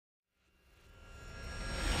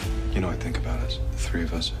I think about us, the three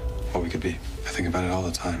of us, what we could be. I think about it all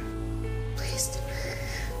the time. Please.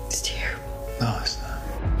 It's terrible. No, it's not.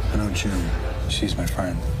 I know June. She's my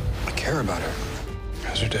friend. I care about her.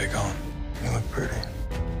 How's your day going? You look pretty.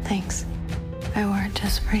 Thanks. I wore it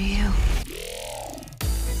just for you.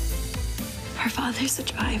 Her father's a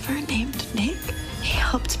driver named Nick. He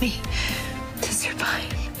helped me to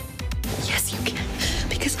survive. Yes, you can,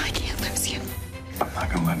 because I can't lose you. I'm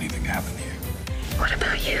not gonna let anything happen to you. What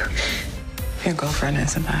about you? Your girlfriend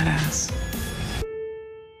is a badass.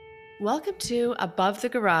 Welcome to Above the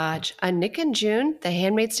Garage, a Nick and June, the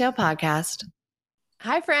Handmaid's Tale podcast.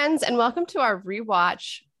 Hi, friends, and welcome to our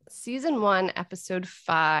rewatch, Season 1, Episode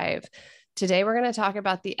 5. Today, we're going to talk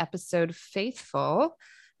about the episode Faithful,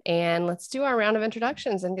 and let's do our round of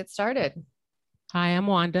introductions and get started. Hi, I'm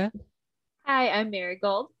Wanda. Hi, I'm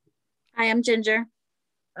Marigold. Hi, I'm Ginger.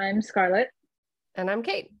 I'm Scarlett. And I'm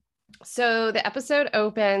Kate. So the episode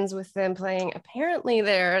opens with them playing apparently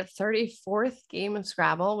their 34th game of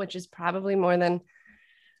Scrabble, which is probably more than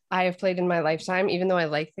I have played in my lifetime, even though I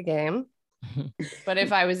like the game. But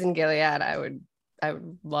if I was in Gilead, I would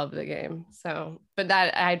love the game. So, but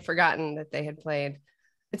that I'd forgotten that they had played.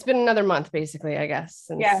 It's been another month, basically, I guess.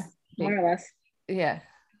 Yeah, more or less. Yeah.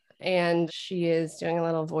 And she is doing a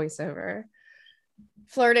little voiceover,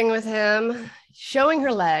 flirting with him, showing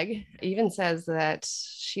her leg, even says that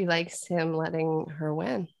she likes him letting her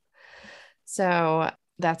win. So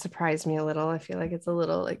that surprised me a little. I feel like it's a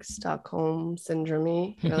little like Stockholm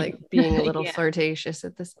syndrome-y, or like being a little flirtatious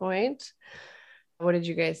at this point. What did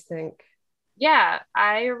you guys think? Yeah,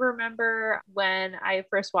 I remember when I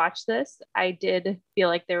first watched this, I did feel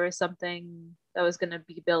like there was something that was going to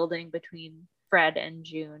be building between Fred and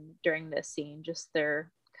June during this scene, just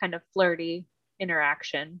their kind of flirty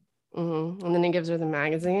interaction. Mm-hmm. And then he gives her the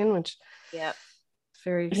magazine, which is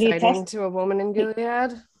very exciting to a woman in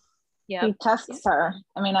Gilead. Yeah, he tests her.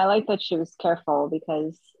 I mean, I like that she was careful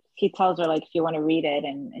because he tells her, like, if you want to read it,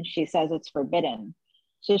 and she says it's forbidden.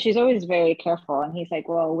 So she's always very careful. And he's like,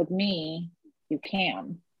 well, with me, you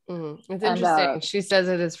can. Mm-hmm. It's interesting. She says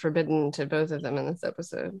it is forbidden to both of them in this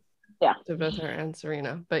episode. Yeah. To both her and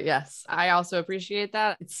Serena. But yes, I also appreciate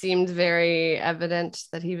that. It seemed very evident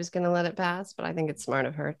that he was going to let it pass, but I think it's smart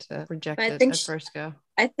of her to reject it at first go.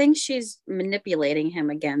 I think she's manipulating him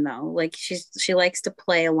again, though. Like she likes to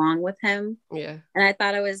play along with him. Yeah. And I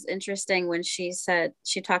thought it was interesting when she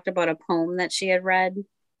talked about a poem that she had read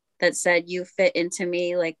that said, "You fit into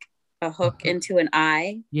me like a hook into an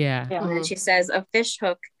eye." Yeah. And she says a fish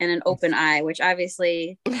hook and an open eye, which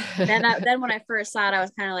obviously then when I first saw it, I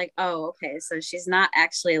was kind of like, oh, okay, so she's not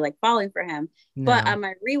actually like falling for him. No. But on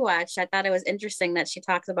my rewatch, I thought it was interesting that she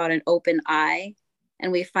talks about an open eye,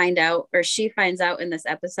 and we find out, or she finds out in this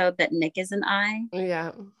episode, that Nick is an eye.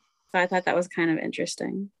 Yeah. So I thought that was kind of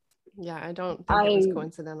interesting. Yeah, I don't think it was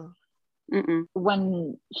coincidental. Mm-mm.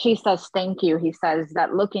 When she says thank you, he says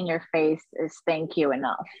that look in your face is thank you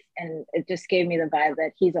enough. And it just gave me the vibe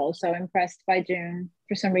that he's also impressed by June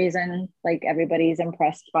for some reason. Like everybody's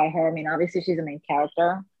impressed by her. I mean, obviously she's a main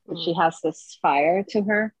character, but she has this fire to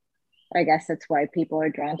her. I guess that's why people are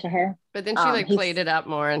drawn to her. But then she played it up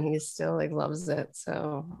more, and he still like loves it.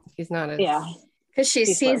 So he's not as because she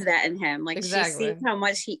sees that in him. Like exactly. She sees how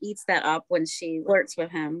much he eats that up when she flirts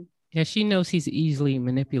with him. Yeah, she knows he's easily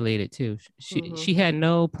manipulated too. She had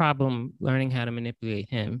no problem learning how to manipulate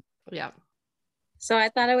him. Yeah. So I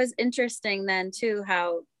thought it was interesting then too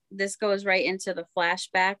how this goes right into the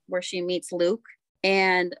flashback where she meets Luke,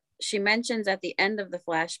 and she mentions at the end of the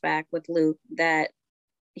flashback with Luke that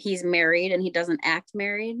he's married and he doesn't act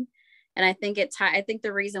married. And I think I think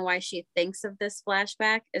the reason why she thinks of this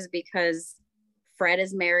flashback is because Fred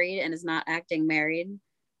is married and is not acting married.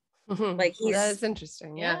 Like that's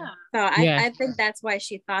interesting. Yeah. So I think that's why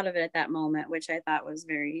she thought of it at that moment, which I thought was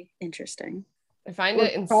very interesting. I find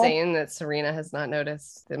it insane that Serena has not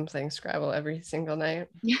noticed them playing Scrabble every single night.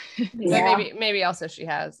 Yeah. Maybe also she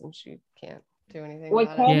has and she can't do anything.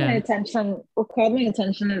 What caught my attention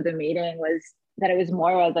at the meeting was that it was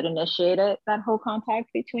Moira that initiated that whole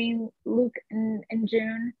contact between Luke and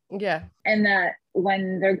June. Yeah. And that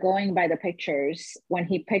when they're going by the pictures, when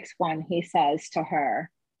he picks one, he says to her,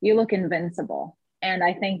 "You look invincible." And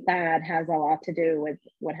I think that has a lot to do with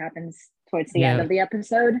what happens towards the end of the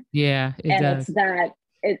episode. Yeah, it does.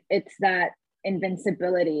 It's that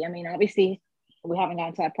invincibility. I mean, obviously we haven't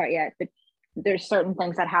gotten to that part yet, but there's certain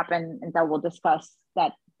things that happen and that we'll discuss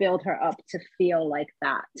that build her up to feel like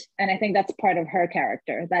that. And I think that's part of her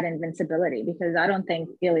character, that invincibility, because I don't think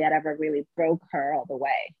Gilead ever really broke her all the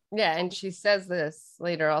way. Yeah, and she says this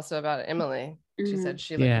later also about Emily. She said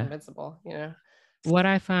she looked invincible, you know. What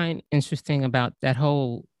I find interesting about that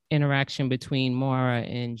whole interaction between Maura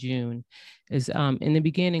and June is in the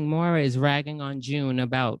beginning, Maura is ragging on June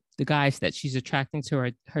about the guys that she's attracting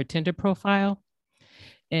to her Tinder profile.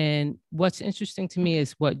 And what's interesting to me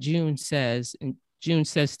is what June says. And June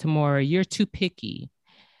says to Maura, "You're too picky."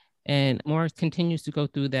 And Maura continues to go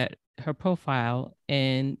through her profile.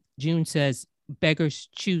 And June says, "Beggars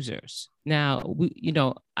choosers." Now,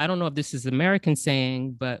 I don't know if this is American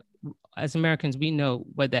saying, but as Americans, we know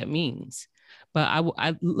what that means. But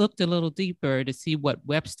I looked a little deeper to see what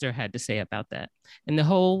Webster had to say about that. And the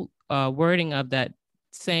whole wording of that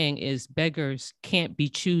saying is beggars can't be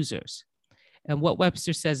choosers. And what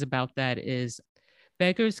Webster says about that is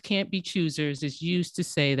beggars can't be choosers is used to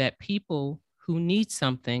say that people who need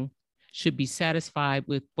something should be satisfied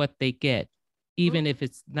with what they get, even if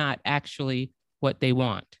it's not actually what they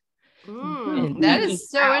want. That is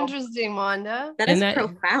so interesting, Wanda. That is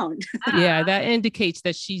profound. Yeah, that indicates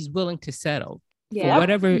that she's willing to settle for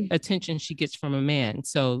whatever attention she gets from a man.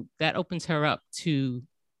 So that opens her up to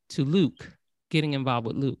Luke, getting involved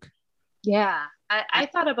with Luke. Yeah, I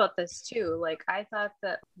thought about this too. Like, I thought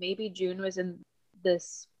that maybe June was in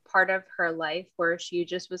this part of her life where she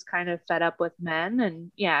just was kind of fed up with men,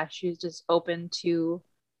 and she's just open to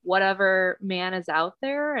whatever man is out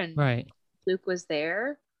there, and Luke was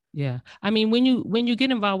there. Yeah, I mean, when you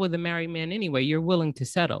get involved with a married man anyway, you're willing to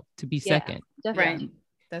settle, to be second. Definitely. Right.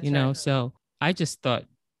 That's you know, right. so I just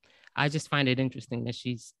find it interesting that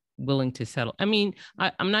she's willing to settle. I mean,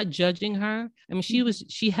 I'm not judging her. I mean,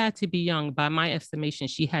 she had to be young. By my estimation,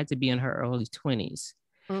 she had to be in her early 20s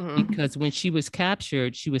because when she was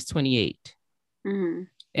captured, she was 28. And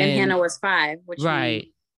Hannah was 5,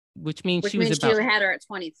 which means she had her at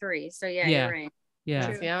 23. So you're right. Yeah.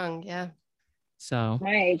 That's young. Yeah. So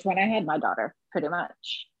my age when I had my daughter, pretty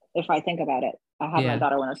much, if I think about it. I had my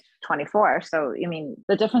daughter when I was 24. So, I mean,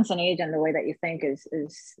 the difference in age and the way that you think is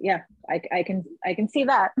I can see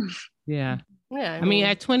that. Yeah. Yeah. I mean,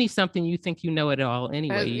 at 20 something, you think you know it all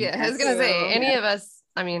anyway. I was going to say, any of us,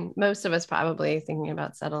 I mean, most of us probably thinking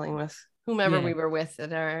about settling with whomever we were with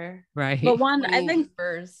at our But Wanda, I think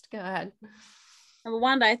first, go ahead.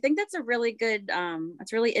 Wanda, I think that's a really good,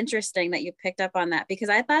 it's really interesting that you picked up on that, because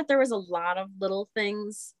I thought there was a lot of little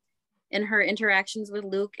things in her interactions with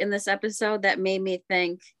Luke in this episode that made me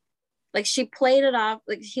think, like, she played it off,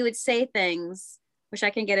 like he would say things, which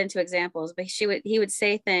I can get into examples, but he would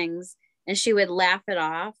say things and she would laugh it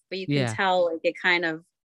off, but you can tell like it kind of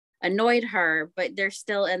annoyed her, but they're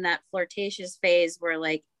still in that flirtatious phase where,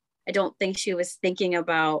 like, I don't think she was thinking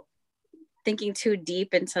too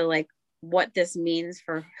deep into like what this means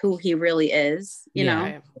for who he really is, you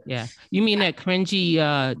know? Yeah. You mean that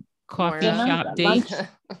cringy coffee shop date?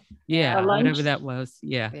 Yeah, whatever that was.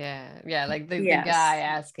 Yeah. Like the guy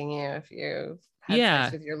asking you if you had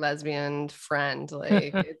sex with your lesbian friend,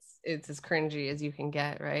 like it's as cringy as you can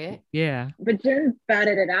get, right? Yeah. But June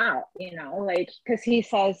batted it out, you know, like, because he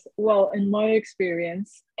says, well, in my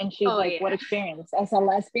experience, and she's what experience? As a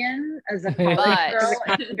lesbian, as a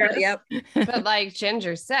college girl? Yep. But like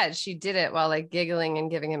Ginger said, she did it while like giggling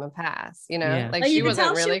and giving him a pass, you know? Like she you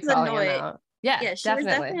wasn't really calling him out. Yeah, she was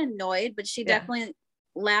definitely annoyed, but she definitely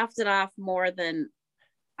laughed it off more than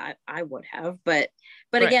I would have. But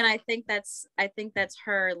again, I think that's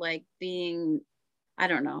her like being, I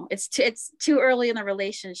don't know, it's too early in the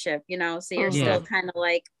relationship, you know, so you're still kind of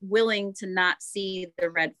like willing to not see the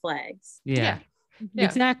red flags.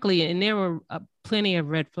 Exactly. And there were plenty of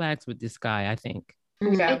red flags with this guy, I think.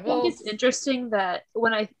 I think it's interesting that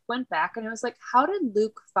when I went back and I was like, how did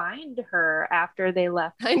Luke find her after they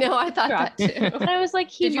left? I know, I thought that too. And I was like,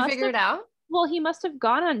 did you figure it out? Well, he must have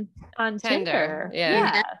gone on Tinder.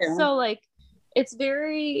 Yeah. So like, it's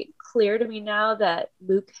very clear to me now that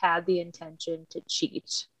Luke had the intention to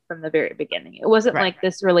cheat from the very beginning. It wasn't like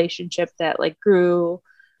this relationship that like grew,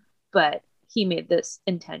 but he made this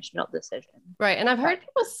intentional decision. Right. And I've heard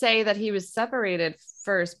people say that he was separated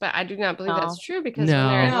first, but I do not believe that's true, because when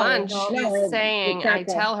they're at lunch, she's saying, I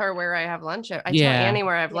tell her where I have lunch. I tell Annie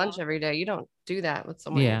where I have lunch every day. You don't do that with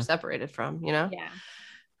someone you're separated from, you know? Yeah.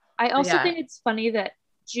 I also think it's funny that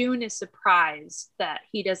June is surprised that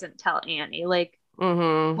he doesn't tell Annie. Like,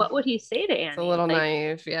 what would he say to Annie? It's a little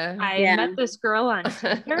naive. I met this girl on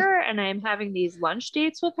Tinder and I'm having these lunch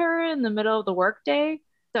dates with her in the middle of the workday.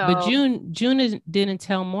 So, but June didn't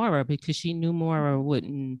tell Maura because she knew Maura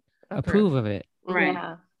wouldn't approve of it. Right.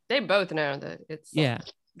 Yeah. They both know that it's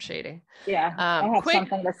shady. Yeah. I have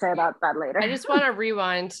something to say about that later. I just want to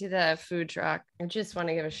rewind to the food truck. I just want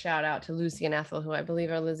to give a shout out to Lucy and Ethel, who I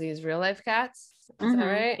believe are Lizzie's real life cats. Is that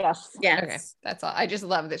right? Yes. Yes. Okay, that's all. I just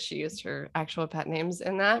love that she used her actual pet names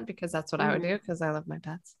in that because that's what I would do because I love my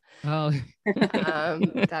pets. Oh.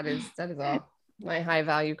 That is all. My high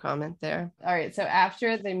value comment there. All right, so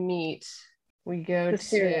after they meet, we go The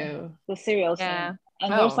cereal Yeah. scene.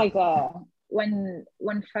 And there's Oh. like when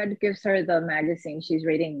Fred gives her the magazine, she's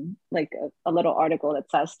reading like a little article that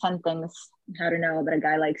says 10 things how to know that a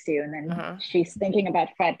guy likes you. And then she's thinking about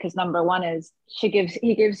Fred because number one is he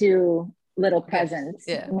gives you little presents,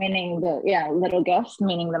 meaning little gifts,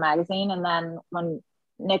 meaning the magazine. And then when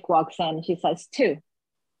Nick walks in, she says 2.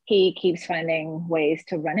 He keeps finding ways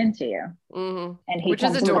to run into you. And he Which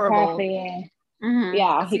comes is adorable. with a coffee.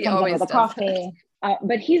 Yeah, he comes in with a coffee.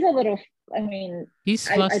 But he's a little, I mean, he's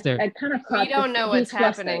flustered. I kind of we don't know what's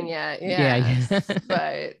happening yet. Yeah.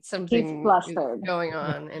 But something is going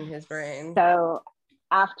on in his brain. So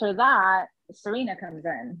after that, Serena comes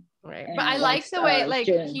in. Right. But I like the way like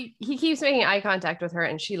he keeps making eye contact with her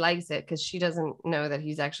and she likes it because she doesn't know that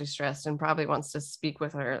he's actually stressed and probably wants to speak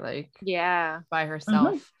with her like by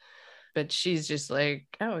herself. But she's just like,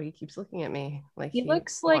 oh, he keeps looking at me like he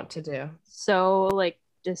looks like to do so like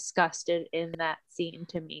disgusted in that scene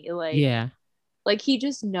to me. Like like he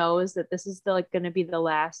just knows that this is like going to be the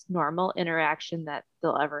last normal interaction that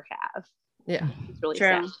they'll ever have. Yeah, it's really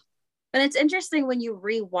sad. But it's interesting when you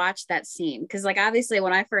rewatch that scene because, like, obviously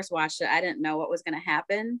when I first watched it, I didn't know what was going to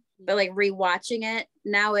happen. But like rewatching it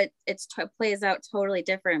now, it plays out totally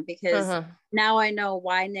different because now I know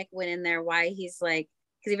why Nick went in there, why he's like,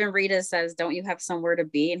 because even Rita says, "Don't you have somewhere to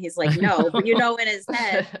be?" And he's like, "No," but you know, in his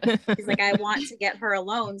head, he's like, "I want to get her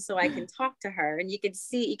alone so I can talk to her." And you could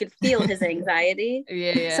feel his anxiety.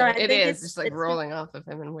 So it is just like rolling off of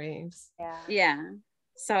him in waves. Yeah.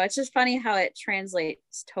 So it's just funny how it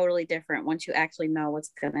translates totally different once you actually know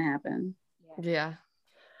what's going to happen. Yeah.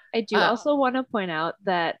 I do also want to point out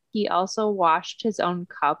that he also washed his own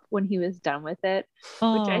cup when he was done with it,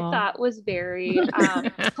 which I thought was very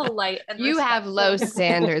polite. And you have low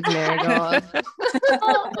standards, Marigold.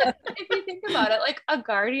 Well, if you think about it, like a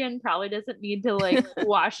guardian probably doesn't need to like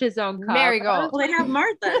wash his own cup. Marigold. Well, they have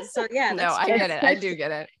Martha, so yeah. No, I get it. I do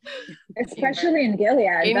get it. Especially in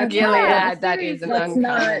Gilead. In Gilead, that is that's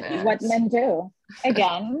not what men do.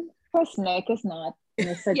 Again, Chris Nick is not.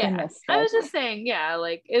 I was just saying,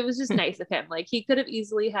 like it was just nice of him. Like he could have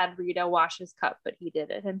easily had Rita wash his cup, but he did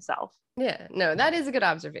it himself. Yeah, no, that is a good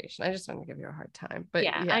observation. I just want to give you a hard time, but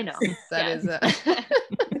I know that is.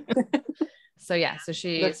 So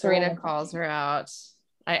Serena calls her out.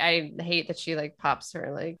 I hate that she like pops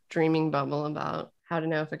her like dreaming bubble about how to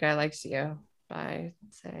know if a guy likes you by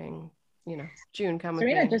saying, June, come with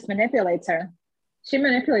me. Serena just manipulates her. She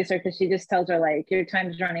manipulates her because she just tells her like your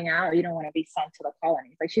time's running out, you don't want to be sent to the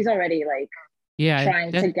colonies. Like she's already like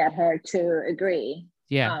trying to get her to agree.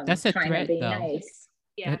 That's a trying threat, to be though. Nice.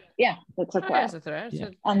 Yeah, that's a threat. That's a threat.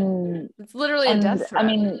 And it's literally a death threat. I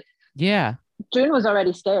mean, June was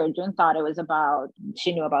already scared. June thought it was about,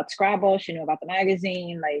 she knew about Scrabble, she knew about the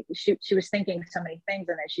magazine, like she was thinking so many things,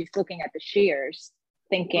 and then she's looking at the shears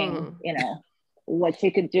thinking what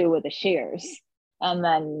she could do with the shears. And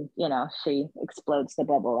then, she explodes the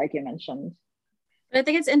bubble, like you mentioned. But I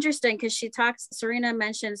think it's interesting because Serena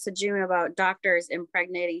mentions to June about doctors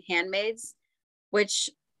impregnating handmaids,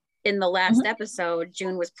 which in the last episode,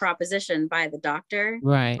 June was propositioned by the doctor.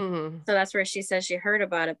 Right. So that's where she says she heard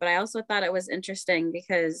about it. But I also thought it was interesting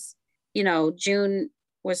because, June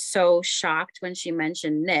was so shocked when she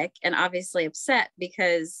mentioned Nick and obviously upset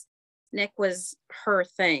because Nick was her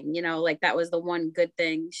thing, like that was the one good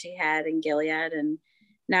thing she had in Gilead, and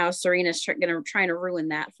now Serena's trying to ruin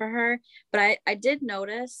that for her. But I did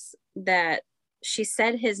notice that she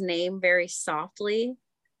said his name very softly,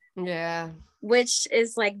 which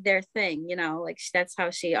is like their thing, like that's how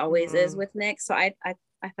she always is with Nick. So I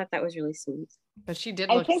thought that was really sweet. But she did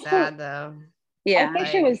look sad though. I think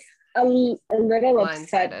she was a little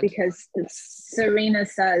upset because Serena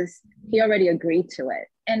says he already agreed to it.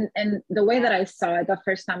 And the way that I saw it, the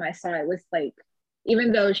first time I saw it was like,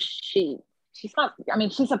 even though she's not, I mean,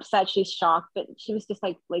 she's upset, she's shocked, but she was just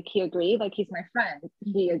like he agreed, like he's my friend.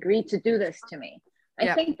 He agreed to do this to me.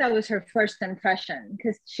 I think that was her first impression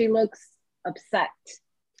because she looks upset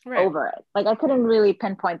over it. Like I couldn't really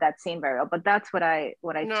pinpoint that scene very well, but that's what I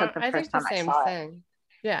took the first time I saw it.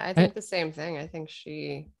 Yeah, I think the same thing. I think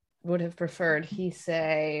she would have preferred he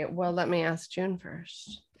say, well, let me ask June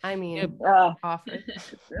first. I mean, offer.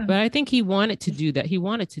 But I think he wanted to do that. He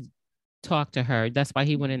wanted to talk to her. That's why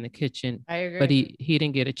he went in the kitchen. I agree. But he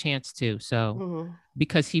didn't get a chance to. So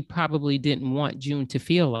because he probably didn't want June to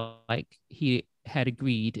feel like he had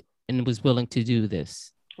agreed and was willing to do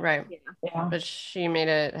this. Right. Yeah. But she made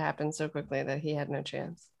it happen so quickly that he had no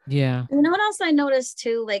chance. Yeah. You know what else I noticed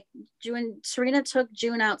too? Like June, Serena took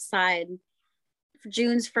June outside.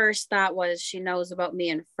 June's first thought was she knows about me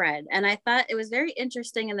and Fred. And I thought it was very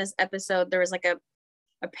interesting in this episode. There was like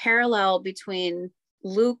a parallel between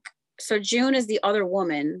Luke. So June is the other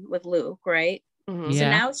woman with Luke, right? Mm-hmm. So Yeah.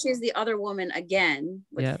 now she's the other woman again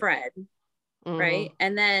with Yep. Fred, right?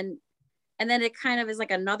 And then it kind of is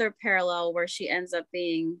like another parallel where she ends up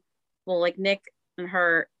being, well, like Nick and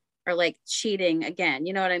her are like cheating again.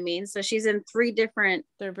 You know what I mean? So she's in three different.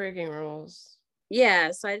 They're breaking rules.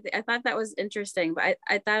 Yeah. So I thought that was interesting, but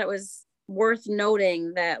I thought it was worth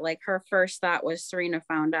noting that like her first thought was Serena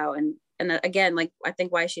found out. And again, like I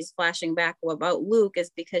think why she's flashing back about Luke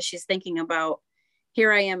is because she's thinking about,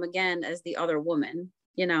 here I am again as the other woman,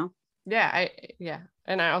 you know? Yeah.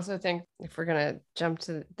 And I also think if we're going to jump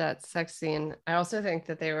to that sex scene, I also think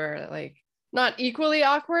that they were like not equally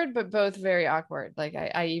awkward, but both very awkward. Like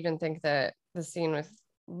I even think that the scene with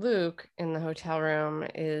Luke in the hotel room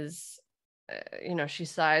is, she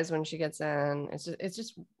sighs when she gets in. It's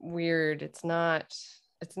just weird. It's not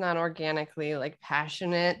organically like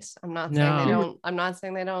passionate. I'm not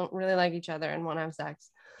saying they don't really like each other and want to have sex,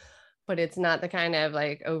 but it's not the kind of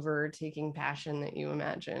like overtaking passion that you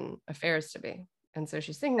imagine affairs to be. And so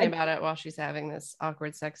she's thinking about it while she's having this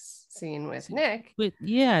awkward sex scene with Nick. But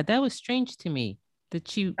yeah, that was strange to me that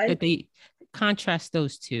they contrast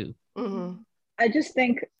those two. Mm-hmm. I just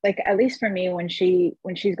think, like, at least for me, when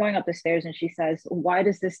she's going up the stairs and she says, "Why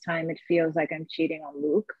does this time it feels like I'm cheating on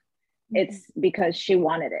Luke?" It's because she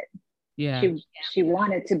wanted it. Yeah. She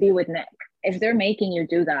wanted to be with Nick. If they're making you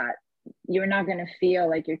do that, you're not going to feel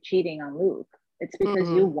like you're cheating on Luke. It's because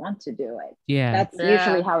you want to do it. Yeah. That's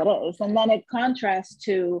usually how it is. And then it contrasts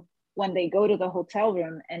to when they go to the hotel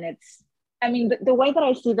room and it's, I mean, the way that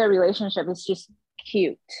I see their relationship is just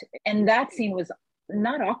cute. And that scene was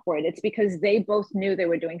not awkward. It's because they both knew they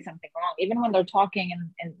were doing something wrong, even when they're talking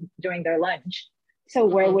and during their lunch. So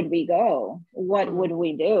where would we go? What would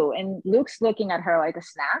we do? And Luke's looking at her like a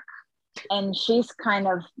snack. And she's kind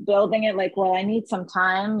of building it like, well, I need some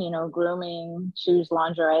time, grooming, shoes,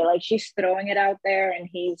 lingerie. Like she's throwing it out there and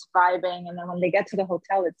he's vibing. And then when they get to the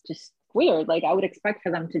hotel, it's just weird. Like I would expect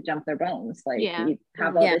for them to jump their bones. Like you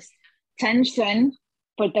have all this tension,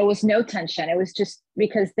 but there was no tension. It was just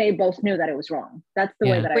because they both knew that it was wrong. That's the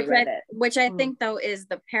way that I read it. Which I think though is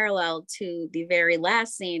the parallel to the very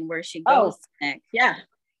last scene where she goes to Nick. Yeah.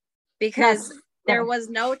 Because there was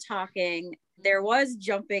no talking. There was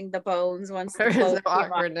jumping the bones once there was no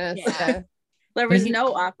awkwardness. Yeah. There was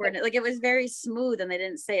no awkwardness. Like it was very smooth and they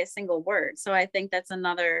didn't say a single word. So I think that's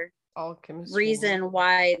another reason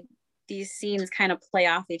why these scenes kind of play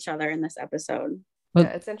off each other in this episode. Yeah,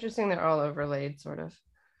 it's interesting they're all overlaid, sort of.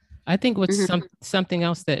 I think what's something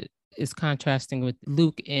else that is contrasting with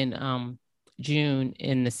Luke and June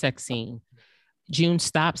in the sex scene. June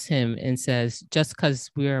stops him and says, just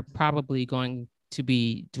because we're probably going to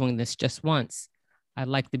be doing this just once, I'd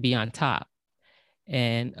like to be on top.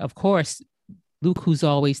 And of course, Luke, who's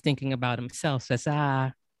always thinking about himself, says,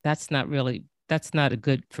 that's not a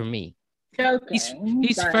good for me.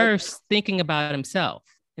 He's first thinking about himself.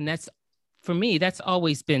 And that's, for me, that's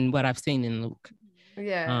always been what I've seen in Luke.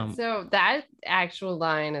 Yeah. So that actual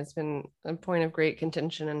line has been a point of great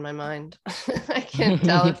contention in my mind. I can't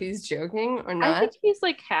tell if he's joking or not. I think he's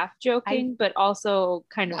like half joking, but also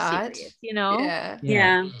kind of serious,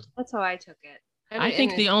 Yeah. That's how I took it. I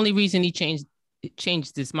think the only reason he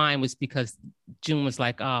changed his mind was because June was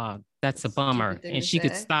like, that's a bummer. And she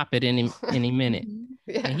could stop it any minute.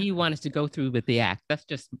 And he wanted to go through with the act. That's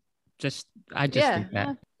I just think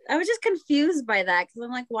that. I was just confused by that because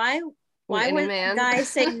I'm like, why would a guy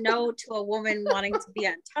say no to a woman wanting to be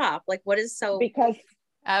on top? Like, what is so? Because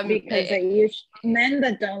men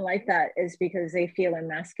that don't like that is because they feel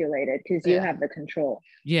emasculated because you have the control.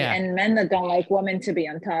 Yeah. And men that don't like women to be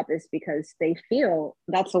on top is because they feel,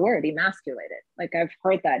 that's the word, emasculated. Like I've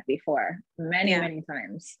heard that before many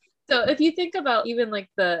times. So if you think about even like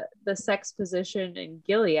the sex position in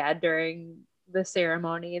Gilead during the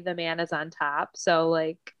ceremony, the man is on top. So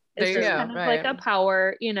like it's just kind of like a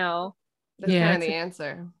power, That's kind of the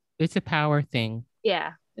answer. It's a power thing.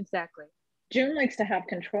 Yeah, exactly. June likes to have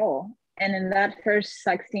control. And in that first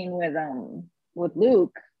sex scene with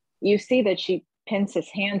Luke, you see that she pins his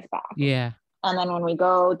hands back. Yeah. And then when we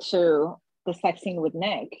go to the sex scene with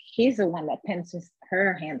Nick, he's the one that pins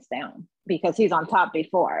her hands down because he's on top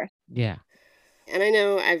before. Yeah. And I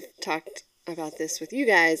know I've talked about this with you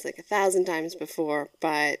guys like 1,000 times before,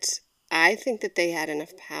 but I think that they had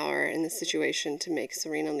enough power in the situation to make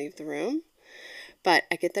Serena leave the room. But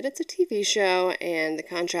I get that it's a TV show, and the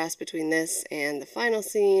contrast between this and the final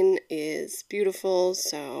scene is beautiful,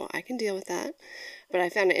 so I can deal with that. But I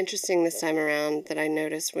found it interesting this time around that I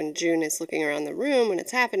noticed when June is looking around the room when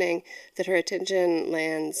it's happening, that her attention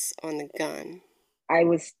lands on the gun. I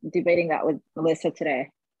was debating that with Melissa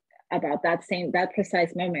today about that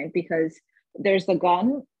precise moment, because there's the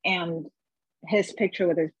gun and his picture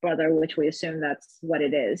with his brother, which we assume that's what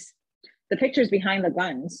it is. The picture's behind the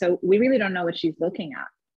gun, so we really don't know what she's looking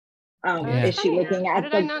at. Is she looking at? How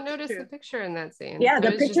did I not notice the picture in that scene? Yeah,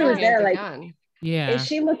 the picture was there. Like, gun. Yeah. Is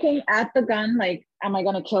she looking at the gun? Like, am I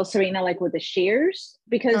gonna kill Serena like with the shears?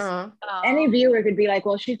 Because any viewer could be like,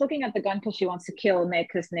 well, she's looking at the gun because she wants to kill Nick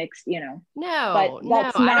because Nick's, No, but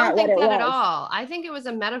that's no, not I don't think what it that was. at all. I think it was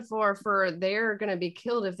a metaphor for they're gonna be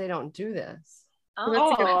killed if they don't do this.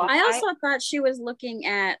 I also thought she was looking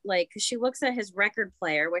at, like, she looks at his record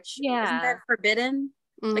player, which isn't that forbidden?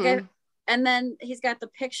 Mm-hmm. And then he's got the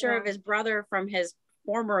picture of his brother from his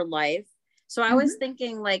former life. So I was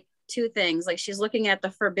thinking like two things, like she's looking at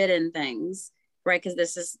the forbidden things, right? Because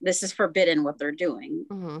this is forbidden what they're doing,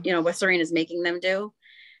 what Serena's making them do.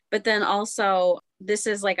 But then also this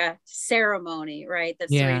is like a ceremony, right? That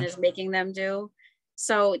Serena's making them do.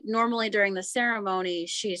 So normally during the ceremony,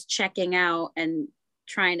 she's checking out and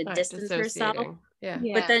trying to distance herself. Yeah.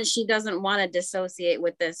 But then she doesn't want to dissociate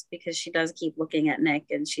with this because she does keep looking at Nick,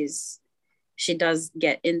 and she does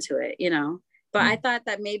get into it, But I thought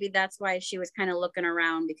that maybe that's why she was kind of looking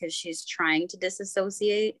around, because she's trying to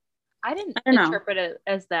disassociate. I don't interpret it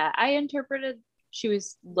as that. I interpreted she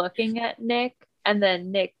was looking at Nick, and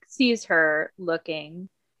then Nick sees her looking.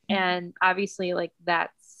 And obviously, like,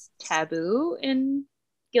 that's taboo in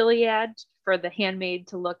Gilead for the handmaid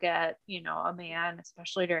to look at, a man,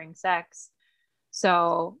 especially during sex.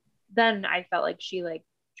 So then I felt like she like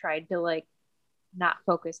tried to like not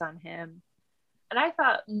focus on him. And I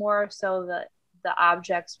thought more so that the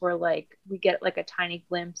objects were like, we get like a tiny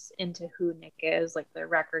glimpse into who Nick is, like the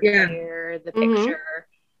record player, the picture,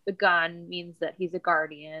 the gun means that he's a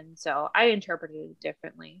guardian. So I interpreted it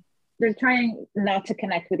differently. They're trying not to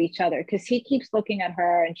connect with each other because he keeps looking at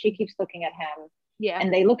her and she keeps looking at him. Yeah.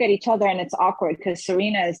 And they look at each other, and it's awkward because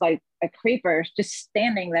Serena is like a creeper, just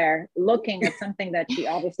standing there looking at something that she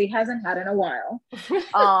obviously hasn't had in a while.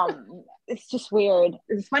 It's just weird.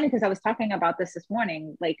 It's funny because I was talking about this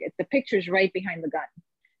morning, like the picture's right behind the gun.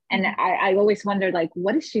 And I always wondered, like,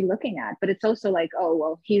 what is she looking at? But it's also like, oh,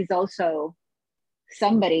 well, he's also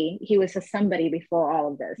somebody. He was a somebody before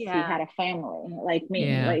all of this. He had a family like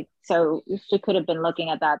me. Like, so she could have been looking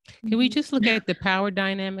at that. Can we just look at the power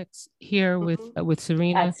dynamics here with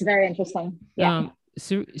Serena? That's very interesting. Yeah.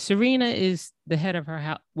 Serena is the head of her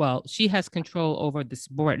house. Well, she has control over the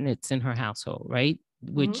subordinates in her household, right?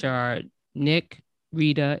 Which are Nick,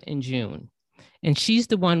 Rita, and June. And she's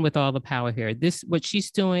the one with all the power here. What she's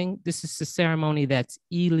doing, this is a ceremony that's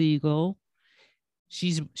illegal.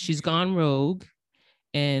 She's gone rogue,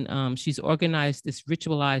 and she's organized this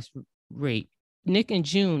ritualized rape. Nick and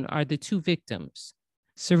June are the two victims.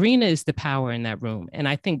 Serena is the power in that room. And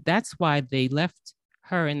I think that's why they left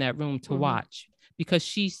her in that room to watch, because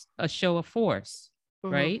she's a show of force,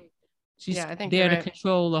 right? She's there to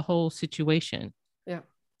control the whole situation. Yeah.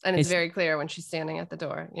 And it's very clear when she's standing at the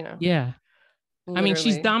door, Yeah. Literally. I mean,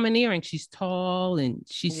 she's domineering. She's tall, and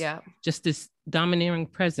she's just this domineering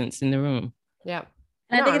presence in the room. Yeah.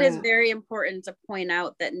 And I think it is very important to point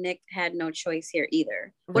out that Nick had no choice here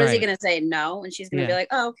either. What is he going to say? No. And she's going to be like,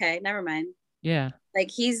 oh, okay, never mind. Yeah.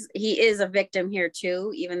 Like he is a victim here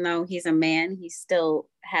too. Even though he's a man, he still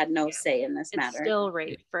had no say in this matter. It's still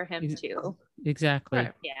rape for him too. Exactly.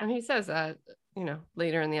 Right. Yeah. And he says that,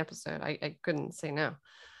 later in the episode, I couldn't say no.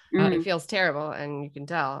 It feels terrible, and you can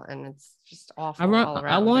tell, and it's just awful all around.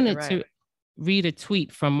 I wanted to read a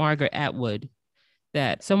tweet from Margaret Atwood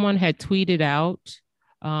that someone had tweeted out.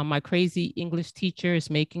 My crazy English teacher is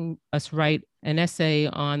making us write an essay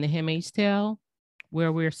on The Handmaid's Tale,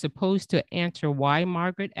 where we're supposed to answer why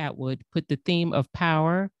Margaret Atwood put the theme of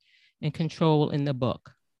power and control in the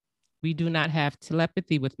book. We do not have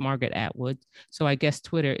telepathy with Margaret Atwood, so I guess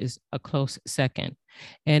Twitter is a close second.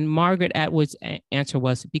 And Margaret Atwood's answer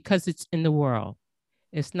was, because it's in the world.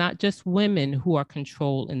 It's not just women who are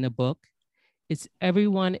controlled in the book. It's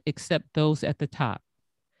everyone except those at the top.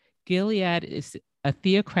 Gilead is a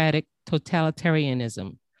theocratic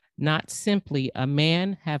totalitarianism, not simply a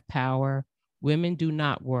man have power, women do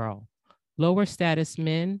not world. Lower status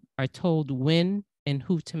men are told when and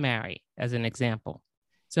who to marry, as an example.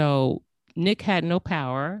 So Nick had no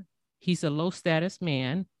power. He's a low status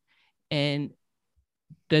man. And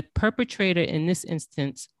the perpetrator in this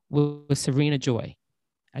instance was Serena Joy.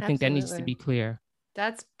 I think that needs to be clear.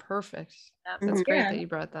 That's perfect. Yeah. That's great Yeah. that you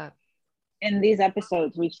brought that. In these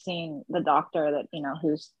episodes, we've seen the doctor that,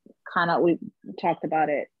 who's kind of, we talked about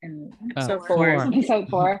it in So episode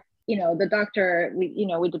 4. The doctor,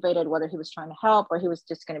 we debated whether he was trying to help or he was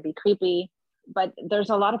just going to be creepy. But there's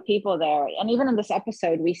a lot of people there. And even in this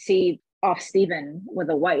episode, we see off Stephen with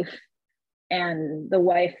a wife. And the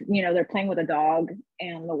wife, they're playing with a dog.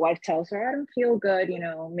 And the wife tells her, I don't feel good.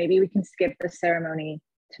 Maybe we can skip the ceremony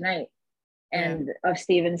tonight. And of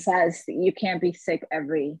Stephen says, you can't be sick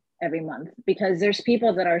every month, because there's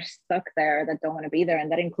people that are stuck there that don't want to be there,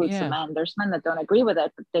 and that includes the men. There's men that don't agree with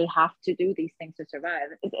it, but they have to do these things to survive.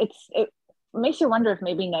 It makes you wonder if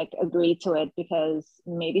maybe Nick agreed to it because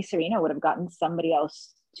maybe Serena would have gotten somebody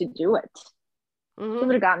else to do it. Mm-hmm. She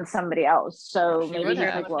would have gotten somebody else. So She maybe would he's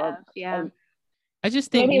have. like, well, Yeah. I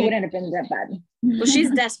just think maybe it wouldn't have been that bad. Well,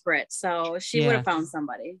 she's desperate, so she would have found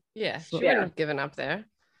somebody. Yeah, she wouldn't have given up there.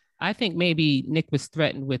 I think maybe Nick was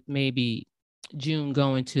threatened with maybe June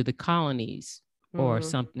going to the colonies or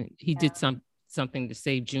something. He did something to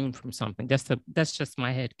save June from something. That's just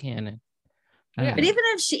my head canon. But even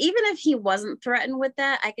if he wasn't threatened with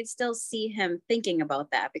that, I could still see him thinking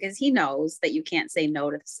about that, because he knows that you can't say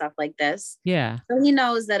no to stuff like this. Yeah. So he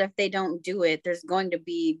knows that if they don't do it, there's going to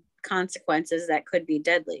be consequences that could be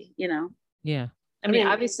deadly, Yeah. I mean,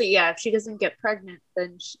 obviously, if she doesn't get pregnant,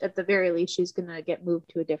 then at the very least, she's going to get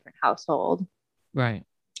moved to a different household. Right.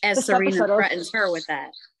 As This Serena episode threatens her with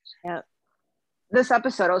that. Yeah. This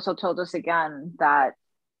episode also told us again that,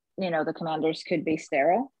 the commanders could be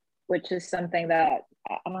sterile, which is something that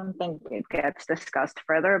I don't think it gets discussed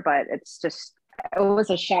further, but it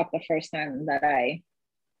was a shock the first time that I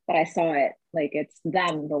saw it. Like, it's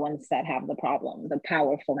them, the ones that have the problem, the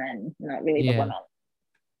powerful men, not really the women.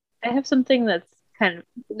 I have something that's kind of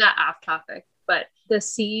not off topic, but the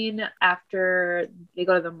scene after they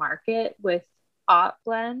go to the market with Aunt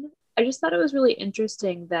Glenn, I just thought it was really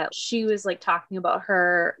interesting that she was like talking about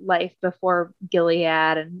her life before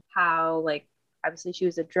Gilead and how, like, obviously she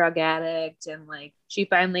was a drug addict, and like she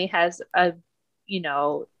finally has a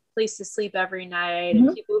place to sleep every night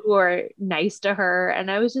and people who are nice to her.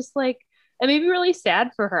 And I was just like, it made me really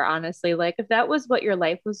sad for her, honestly. Like, if that was what your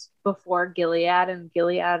life was before Gilead, and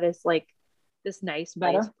Gilead is like this nice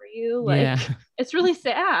place for you, like it's really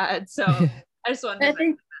sad. So I just wanted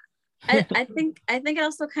to I think it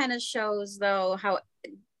also kind of shows, though, how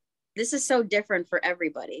this is so different for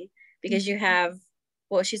everybody, because you have,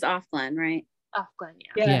 she's off Glenn, right? Off Glenn,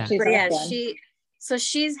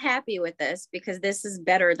 she's happy with this because this is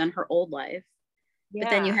better than her old life. Yeah. But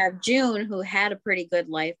then you have June, who had a pretty good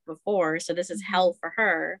life before, so this is hell for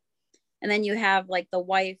her. And then you have like the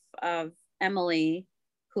wife of Emily,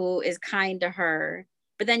 who is kind to her,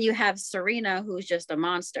 but then you have Serena, who's just a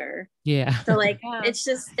monster. Yeah. So like it's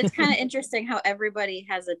kind of interesting how everybody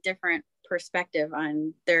has a different perspective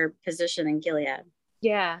on their position in Gilead.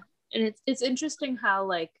 Yeah. And it's interesting how,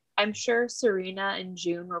 like, I'm sure Serena and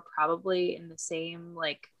June were probably in the same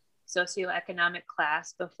like socioeconomic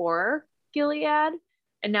class before Gilead,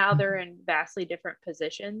 and now they're in vastly different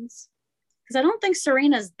positions. Because I don't think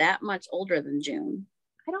Serena's that much older than June.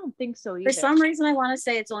 I don't think so either. For some reason, I want to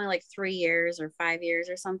say it's only like 3 years or 5 years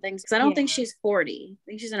or something. Because I don't think she's 40. I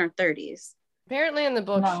think she's in her 30s. Apparently, in the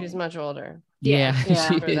book, she's much older. Yeah.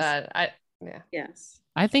 For that, Yes.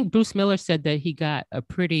 I think Bruce Miller said that he got a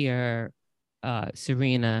prettier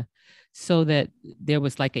Serena, so that there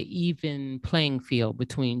was like an even playing field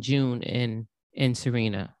between June and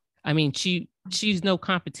Serena. I mean, she's no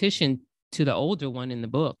competition to the older one in the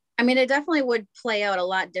book. I mean, it definitely would play out a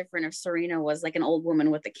lot different if Serena was like an old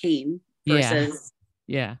woman with a cane versus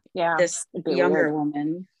this younger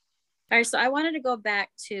woman. All right, so I wanted to go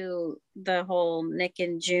back to the whole Nick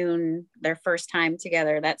and June, their first time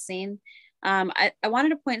together, that scene. I wanted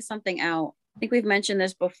to point something out. I think we've mentioned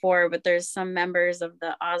this before, but there's some members of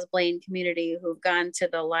the Osblane community who've gone to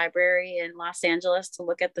the library in Los Angeles to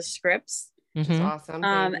look at the scripts. Which is awesome.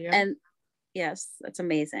 And yes, that's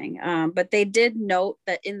amazing. But they did note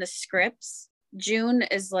that in the scripts, June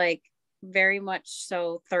is like very much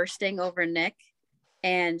so thirsting over Nick.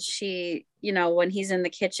 And she, when he's in the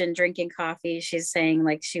kitchen drinking coffee, she's saying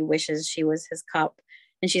like she wishes she was his cup.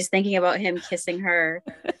 And she's thinking about him kissing her.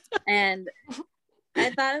 And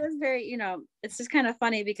I thought it was very, it's just kind of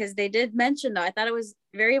funny because they did mention, though, I thought it was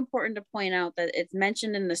very important to point out that it's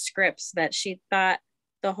mentioned in the scripts that she thought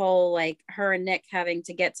the whole, like, her and Nick having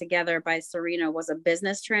to get together by Serena was a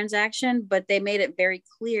business transaction, but they made it very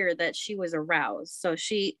clear that she was aroused. So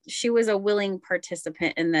she was a willing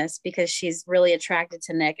participant in this because she's really attracted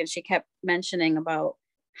to Nick. And she kept mentioning about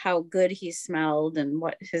how good he smelled and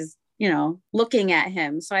what his, looking at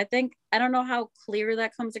him. So I don't know how clear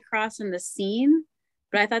that comes across in the scene,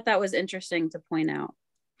 but I thought that was interesting to point out.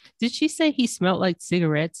 Did she say he smelled like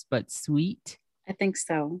cigarettes but sweet? I think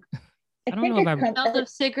so. I don't know if I smelled of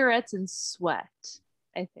cigarettes and sweat,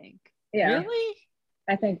 I think. Yeah. Really?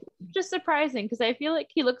 I think just surprising because I feel like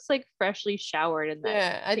he looks like freshly showered in that.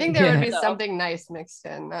 Yeah, I think there would be something nice mixed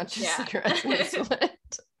in, not just cigarettes and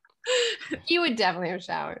sweat. He would definitely have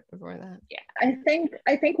showered before that. Yeah.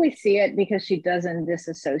 I think we see it because she doesn't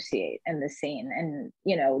disassociate in the scene,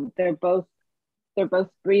 and they're both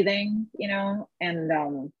breathing,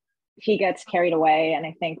 and he gets carried away, and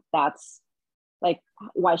I think that's like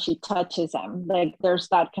why she touches him. Like there's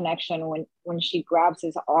that connection when she grabs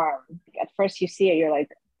his arm. At first you see it, you're like,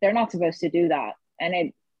 they're not supposed to do that,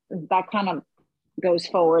 and that kind of goes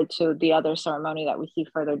forward to the other ceremony that we see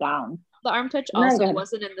further down. The arm touch also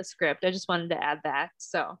wasn't in the script. I just wanted to add that.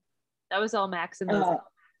 So that was all Max and Lizzie.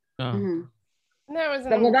 That was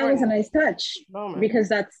a nice touch moment. Because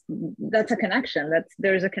that's a connection.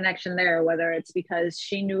 There's a connection there, whether it's because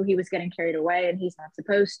she knew he was getting carried away and he's not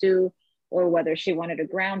supposed to, or whether she wanted to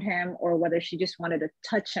ground him, or whether she just wanted to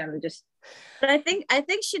touch him. But I think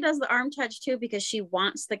she does the arm touch too because she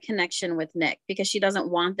wants the connection with Nick, because she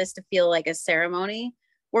doesn't want this to feel like a ceremony.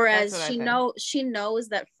 Whereas she knows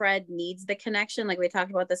that Fred needs the connection. Like we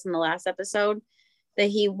talked about this in the last episode, that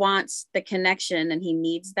he wants the connection and he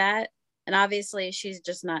needs that. And obviously she's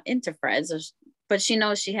just not into Fred. But she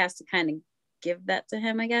knows she has to kind of give that to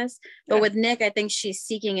him, I guess. But with Nick, I think she's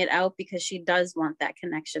seeking it out because she does want that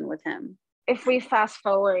connection with him. If we fast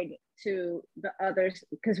forward to the others,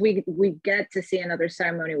 because we get to see another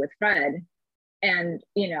ceremony with Fred, and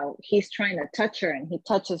he's trying to touch her and he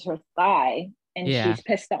touches her thigh. And she's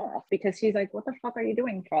pissed off because he's like, what the fuck are you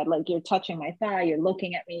doing, Fred? Like, you're touching my thigh, you're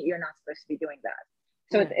looking at me, you're not supposed to be doing that.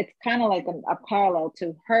 So it's kind of like a parallel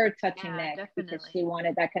to her touching Nick, definitely, because she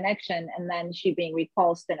wanted that connection, and then she being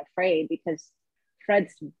repulsed and afraid because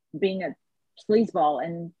Fred's being a sleazeball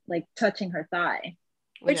and like touching her thigh.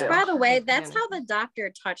 Which, by the way, that's how the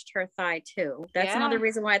doctor touched her thigh too. That's another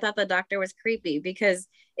reason why I thought the doctor was creepy, because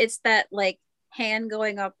it's that like hand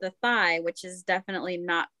going up the thigh, which is definitely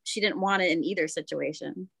not, she didn't want it in either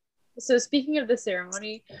situation. So speaking of the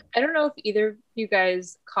ceremony, I don't know if either of you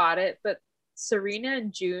guys caught it, but Serena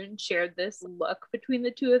and June shared this look between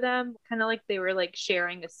the two of them, kind of like they were like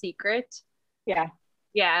sharing a secret. Yeah,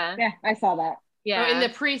 I saw that. In the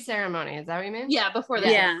pre-ceremony, is that what you mean? Yeah, before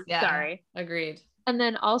that. Yeah. Sorry, agreed. And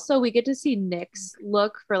then also we get to see Nick's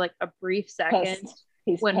look for like a brief second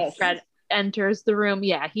when pissed. Fred enters the room.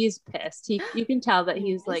 He's pissed. You can tell that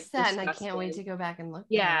he's like sad, and I can't wait to go back and look.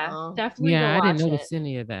 Definitely. I didn't notice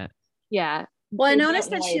any of that. Well, I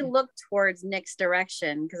noticed that she looked towards Nick's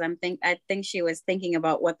direction because I think she was thinking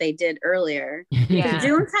about what they did earlier.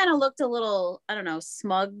 June kind of looked a little, I don't know,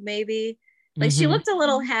 smug maybe. Like she looked a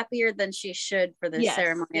little happier than she should for this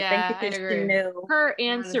ceremony. I think because she knew. Her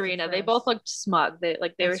and Serena, they both looked smug. They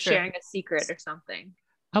were sharing a secret or something.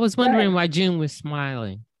 I was wondering why June was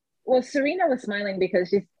smiling. Well, Serena was smiling because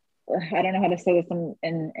she's, I don't know how to say this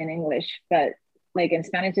in English, but like in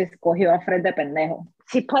Spanish it's cogió a Fred de pendejo.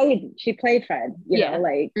 She played Fred,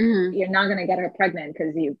 you're not going to get her pregnant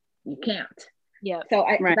because you can't. Yeah. So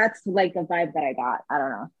that's like the vibe that I got. I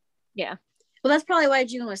don't know. Yeah. Well, that's probably why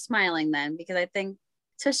June was smiling then, because I think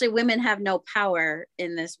especially women have no power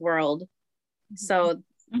in this world. So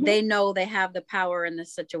they know they have the power in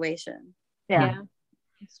this situation. Yeah.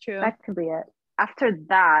 It's true. That could be it. After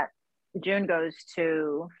that, June goes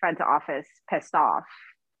to Fred's office pissed off,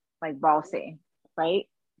 like ballsy, right?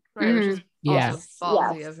 Right. Which is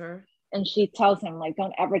ballsy of her. And she tells him, like,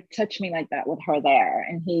 don't ever touch me like that with her there.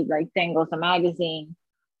 And he like dangles a magazine.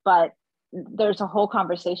 But there's a whole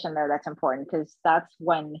conversation there that's important, because that's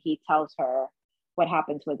when he tells her what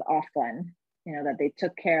happens with Offglen, that they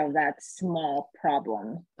took care of that small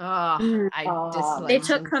problem. They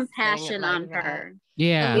took compassion on her.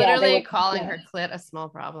 Literally calling her clit a small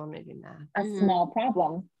problem made me mad. A small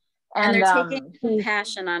problem. And they're taking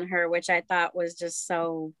compassion on her, which I thought was just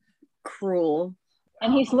so cruel.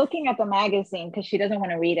 And he's looking at the magazine because she doesn't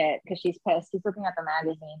want to read it because she's pissed. He's looking at the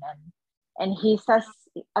magazine and he says,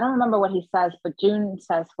 I don't remember what he says, but June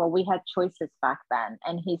says, well, we had choices back then.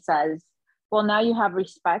 And he says, well, now you have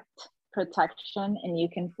respect, protection, and you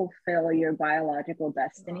can fulfill your biological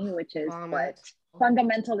destiny, which is what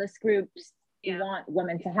fundamentalist groups want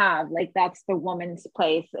women to have. Like, that's the woman's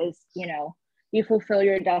place is, you fulfill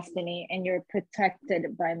your destiny and you're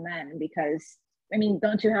protected by men, because I mean,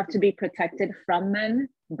 don't you have to be protected from men,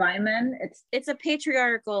 by men? It's a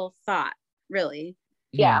patriarchal thought, really.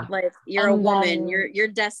 Yeah. Like, you're a woman, your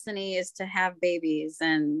destiny is to have babies,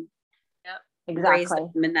 and raise Exactly.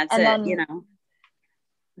 them and that's And it, then you know.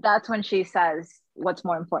 that's when she says, what's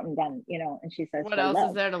more important than, you know, and she says, What well, else love.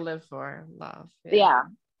 is there to live for? Love. Yeah.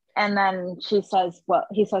 And then she says, well,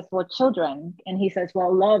 he says, well, children. And he says,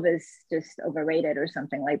 well, love is just overrated or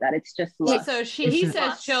something like that. It's just love. So he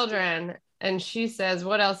says children, and she says,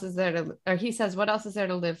 what else is there to, or he says, what else is there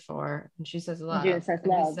to live for? And she says, love. June says,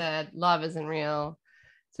 and love. he said, love isn't real.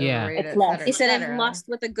 Yeah. Overrated, It's lust. He said, if lust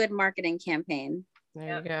with a good marketing campaign.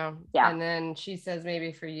 There you go. Yeah. And then she says,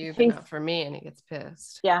 maybe for you, but not for me. And he gets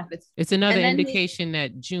pissed. Yeah. It's another And then indication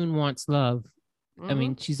that June wants love. I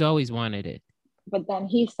mean, she's always wanted it. But then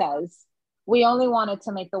he says, we only wanted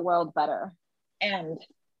to make the world better. And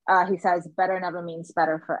he says, better never means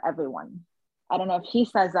better for everyone. I don't know if he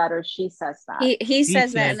says that or she says that. He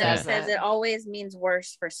says that, says and then he that. says it always means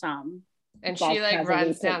worse for some. And That she like has a runs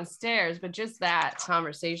reason. downstairs, but just that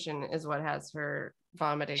conversation is what has her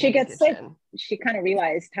vomiting. She in the gets sick. kitchen. She kind of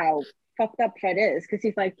realized how fucked up Fred is, because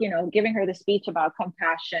he's like, you know, giving her the speech about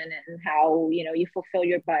compassion and how, you know, you fulfill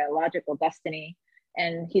your biological destiny.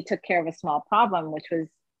 And he took care of a small problem, which was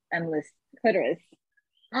endless clitoris.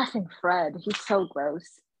 Effing Fred, he's so gross.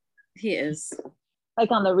 He is. Like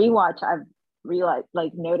on the rewatch, I've realized,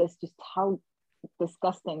 like, noticed just how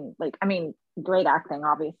disgusting. Like, I mean, great acting,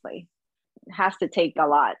 obviously. It has to take a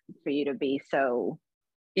lot for you to be so.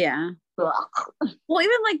 Yeah. Ugh. Well,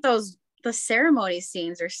 even like the ceremony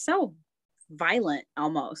scenes are so violent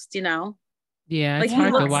almost, you know? Yeah, it's Like,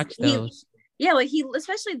 hard to looks- watch those. Yeah, like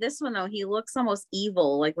especially this one though, he looks almost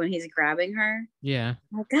evil, like when he's grabbing her. Yeah.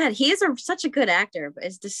 Oh God, he is such a good actor, but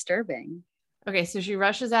it's disturbing. Okay, so she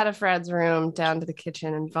rushes out of Fred's room down to the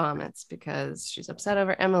kitchen and vomits because she's upset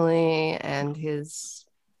over Emily and his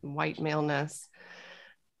white maleness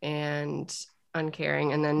and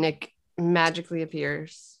uncaring. And then Nick magically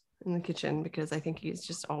appears in the kitchen because I think he's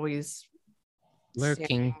just always Lurking.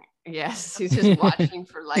 standing. Yes, he's just watching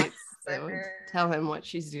for lights. So tell him what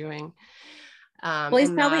she's doing. Well, he's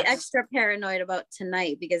probably extra paranoid about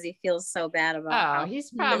tonight because he feels so bad about. Oh, he's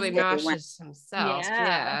probably nauseous himself.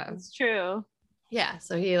 Yeah, that's true. Yeah,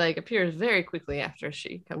 so he like appears very quickly after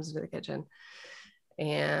she comes into the kitchen,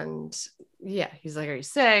 and yeah, he's like, "Are you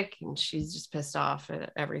sick?" And she's just pissed off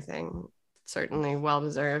at everything. Certainly well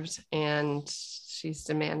deserved, and she's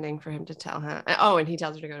demanding for him to tell her. Oh, and he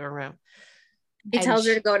tells her to go to her room. He tells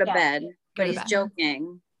her to go to bed, but to he's bed.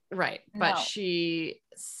 joking. Right, but No. she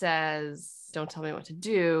says, "Don't tell me what to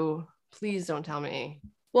do. Please don't tell me."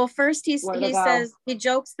 Well, first he Where to go? says, he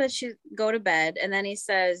jokes that she go to bed, and then he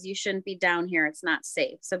says, you shouldn't be down here, it's not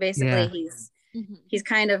safe. So basically Yeah. he's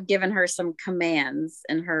kind of given her some commands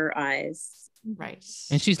in her eyes. Right,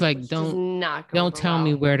 And she's like, Which does don't not go don't over tell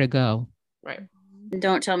me well. where to go. Right,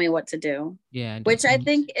 Don't tell me what to do. Yeah. Which I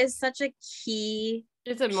think is such a key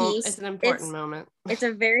it's a piece. it's an important moment. It's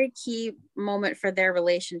a very key moment for their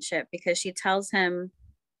relationship because she tells him,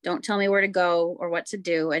 don't tell me where to go or what to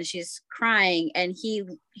do, and she's crying and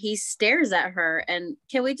he stares at her. And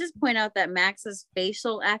can we just point out that Max's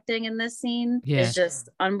facial acting in this scene Yeah. is just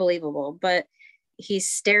unbelievable, but he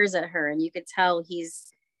stares at her and you could tell he's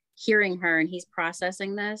hearing her and he's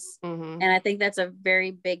processing this. Mm-hmm. And I think that's a very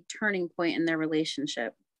big turning point in their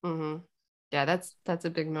relationship. Mm-hmm. Yeah, that's a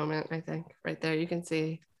big moment, I think, right there. You can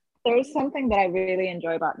see. There's something that I really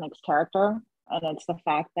enjoy about Nick's character, and it's the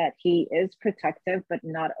fact that he is protective but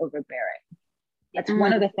not overbearing. That's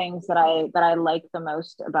one of the things that I like the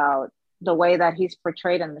most about the way that he's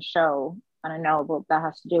portrayed in the show. And I know that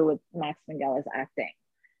has to do with Max Minghell's acting.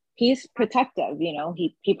 He's protective, you know,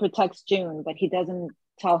 he protects June, but he doesn't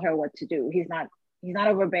tell her what to do. He's not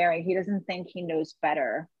overbearing. He doesn't think he knows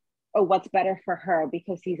better or what's better for her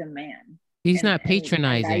because he's a man. He's not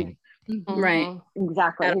patronizing. Right.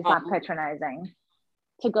 Exactly. At He's not all. patronizing.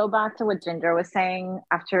 To go back to what Ginger was saying,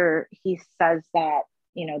 after he says that,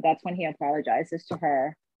 you know, that's when he apologizes to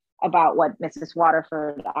her about what Mrs.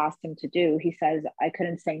 Waterford asked him to do. He says, I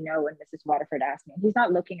couldn't say no when Mrs. Waterford asked me. He's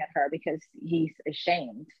not looking at her because he's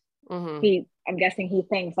ashamed. Mm-hmm. I'm guessing he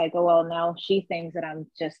thinks like, oh, well, now she thinks that I'm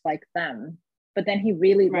just like them. But then he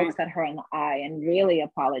really looks at her in the eye and really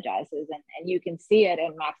apologizes. And you can see it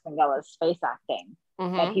in Max Minghell's face acting.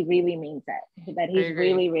 That he really means it, that he's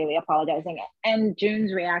really, really apologizing. And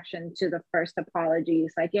June's reaction to the first apology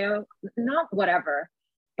is like, yeah, not whatever,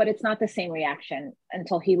 but it's not the same reaction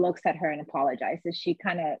until he looks at her and apologizes. She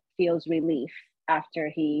kind of feels relief after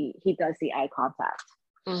he does the eye contact.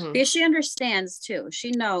 Because she understands too. She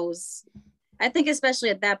knows, I think especially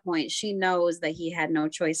at that point, she knows that he had no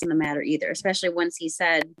choice in the matter either, especially once he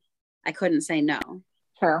said, I couldn't say no.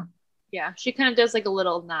 True. Yeah, she kind of does like a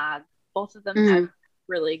little nod. Both of them have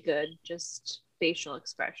really good just facial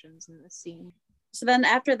expressions in this scene. So then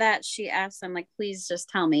after that, she asks him, like, please just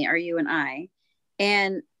tell me, are you an I?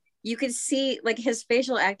 And you can see, like, his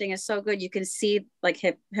facial acting is so good. You can see, like,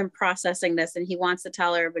 him processing this, and he wants to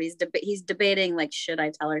tell her, but he's debating, like, should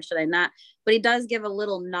I tell her, should I not? But he does give a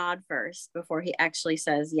little nod first before he actually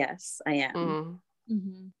says, yes, I am.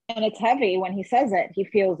 Mm-hmm. And it's heavy when he says it. He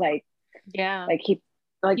feels like,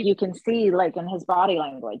 you can see, like, in his body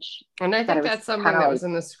language. And I think that's something that was like,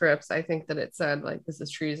 in the scripts. I think that it said, like, this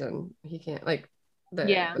is treason. He can't, like, the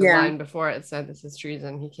line before it said, this is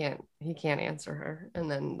treason. He can't answer her. And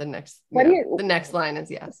then the next line is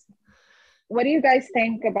yes. What do you guys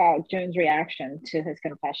think about June's reaction to his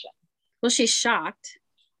confession? Well, she's shocked,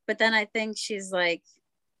 but then I think she's like,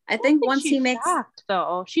 I think once he makes, shocked,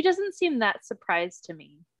 though, she doesn't seem that surprised to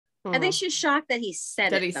me. I think she's shocked that he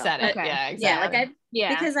said it. Okay. Yeah, exactly.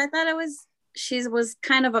 Because I thought she was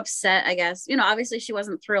kind of upset, I guess. You know, obviously she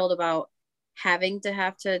wasn't thrilled about having to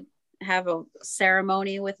have a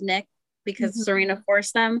ceremony with Nick because Serena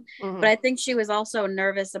forced them. But I think she was also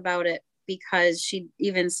nervous about it because she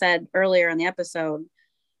even said earlier in the episode,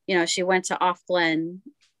 you know, she went to Offglen,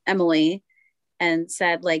 Emily, and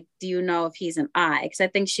said, like, do you know if he's an I? Because I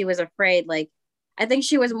think she was afraid, like, I think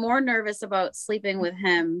she was more nervous about sleeping with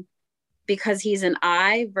him because he's an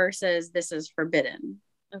I versus this is forbidden,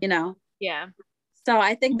 you know? Yeah. So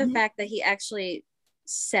I think the fact that he actually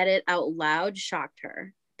said it out loud shocked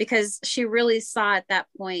her because she really saw at that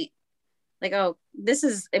point, like, oh,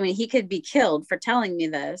 he could be killed for telling me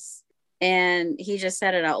this. And he just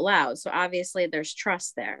said it out loud. So obviously there's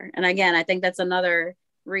trust there. And again, I think that's another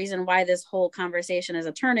reason why this whole conversation is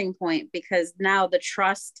a turning point, because now the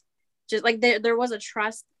trust, just like there was a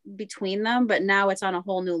trust between them, but now it's on a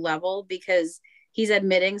whole new level because he's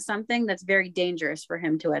admitting something that's very dangerous for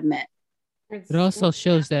him to admit. It also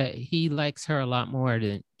shows that he likes her a lot more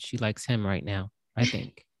than she likes him right now, I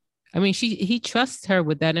think. I mean, he trusts her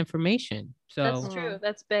with that information. So that's true.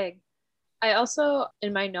 That's big. I also,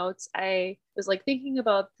 in my notes, I was like thinking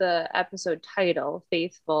about the episode title,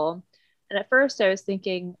 Faithful. And at first I was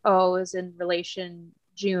thinking, oh, it was in relation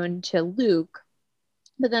June to Luke.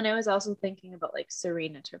 But then I was also thinking about like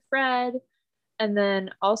Serena to Fred. And then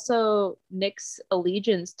also Nick's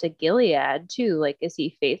allegiance to Gilead too. Like, is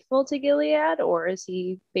he faithful to Gilead or is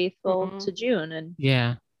he faithful to June? And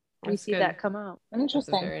yeah, we see that come out.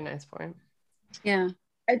 Interesting. That's a very nice point. Yeah.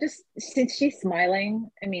 Since she's smiling,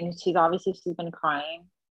 I mean, she's been crying,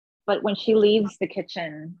 but when she leaves the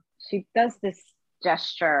kitchen, she does this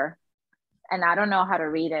gesture, and I don't know how to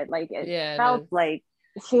read it. Like, it felt like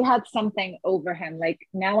she had something over him. Like,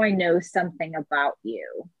 now I know something about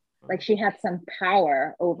you. Like, she had some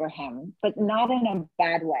power over him, but not in a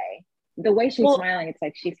bad way. The way she's smiling, it's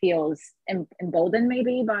like she feels emboldened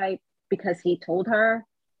maybe because he told her.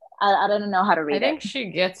 I don't know how to read it. I think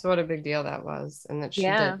she gets what a big deal that was, and that she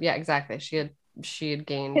did. Yeah, exactly. She had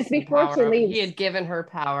gained some power. He had given her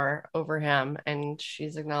power over him, and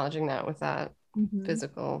she's acknowledging that with that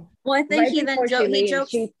physical. Well, I think he jokes.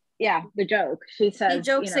 The joke. She says, he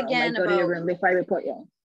jokes again go to your room before I report you.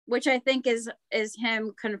 Which I think is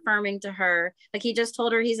him confirming to her, like, he just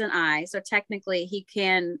told her he's an I, so technically he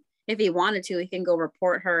can, if he wanted to, he can go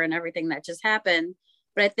report her and everything that just happened.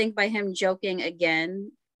 But I think by him joking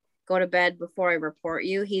again, go to bed before I report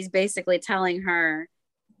you, he's basically telling her,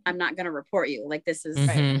 I'm not going to report you. Like, this is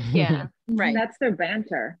right. Yeah. Right. That's their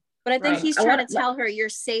banter. But I think he's trying to tell her, you're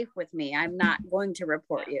safe with me. I'm not going to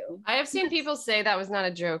report you. I have seen people say that was not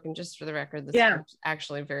a joke. And just for the record, the script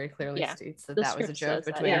actually very clearly states that was a joke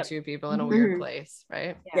between two people in a weird place,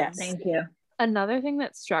 right? Yes. Thank you. Another thing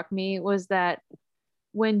that struck me was that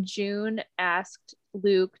when June asked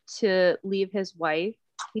Luke to leave his wife,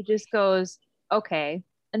 he just goes, okay.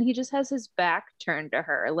 And he just has his back turned to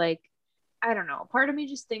her. Like, I don't know. Part of me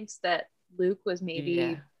just thinks that Luke was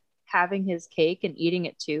maybe having his cake and eating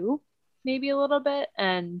it too, maybe a little bit.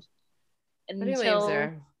 And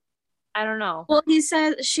until I don't know. Well, he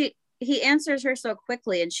says he answers her so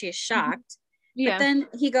quickly and she's shocked. But then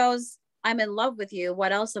he goes, I'm in love with you.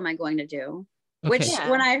 What else am I going to do? Okay. Which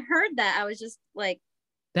when I heard that, I was just like,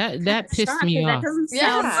 that pissed me off. That doesn't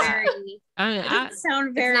sound very. It's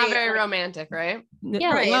not very romantic, right?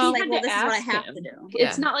 Yeah, right. Well, it's like, this is what I have to do.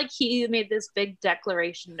 It's not like he made this big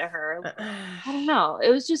declaration to her. I don't know.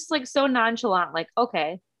 It was just like so nonchalant. Like,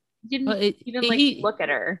 okay, he didn't look at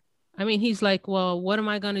her. I mean, he's like, well, what am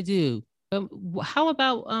I gonna do? How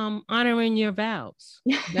about honoring your vows?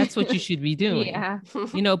 That's what you should be doing. Yeah.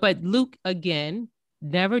 But Luke again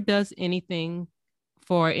never does anything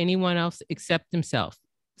for anyone else except himself.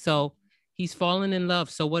 So he's fallen in love.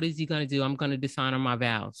 So what is he going to do? I'm going to dishonor my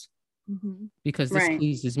vows because this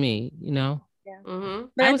pleases me, Yeah. Mm-hmm.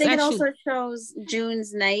 But I think it actually, also shows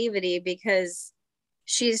June's naivety because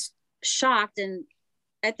she's shocked, and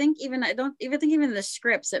I don't even think even in the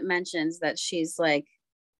scripts it mentions that she's like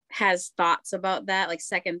has thoughts about that, like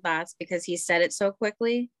second thoughts, because he said it so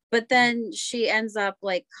quickly. But then she ends up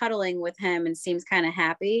like cuddling with him and seems kind of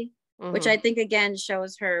happy, which I think again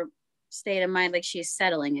shows her state of mind, like she's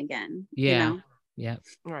settling again. yeah, You know? yeah,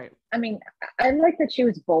 Right. I mean, I like that she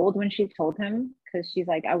was bold when she told him, because she's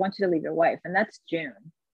like, I want you to leave your wife. And that's June,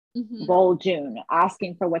 bold June,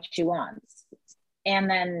 asking for what she wants. And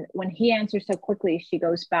then when he answers so quickly, she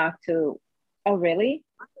goes back to, oh, really?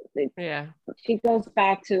 Yeah. She goes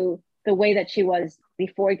back to the way that she was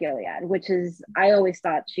before Gilead, which is, I always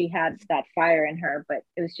thought she had that fire in her, but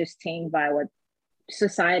it was just tamed by what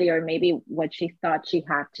society, or maybe what she thought she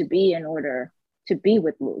had to be in order to be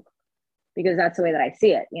with Luke. Because that's the way that I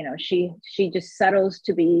see it. You know, she just settles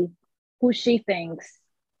to be who she thinks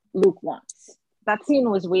Luke wants. That scene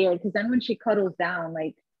was weird because then when she cuddles down,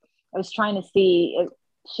 like I was trying to see if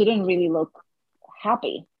she didn't really look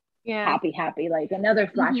happy. Yeah. Happy. Like another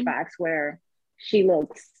flashbacks where she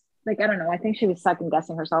looks like, I don't know. I think she was second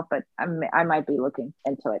guessing herself, but I might be looking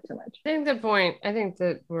into it too much. I think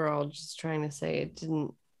that we're all just trying to say it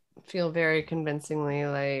didn't feel very convincingly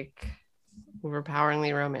like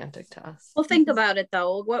overpoweringly romantic to us. Well, think about it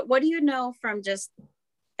though. What do you know from just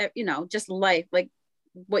just life, like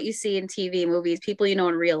what you see in TV, movies, people you know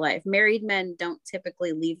in real life? Married men don't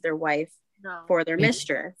typically leave their wife for their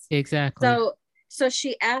mistress. Exactly. So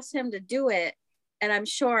she asked him to do it, and I'm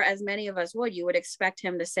sure, as many of us would, you would expect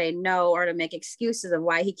him to say no or to make excuses of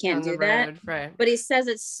why he can't do that. Right. But he says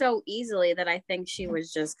it so easily that I think she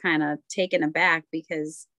was just kind of taken aback,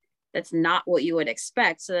 because that's not what you would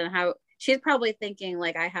expect. So then how she's probably thinking,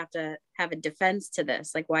 like, I have to have a defense to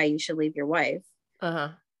this, like why you should leave your wife.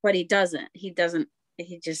 But he doesn't. He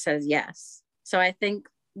just says yes. So I think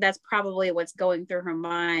that's probably what's going through her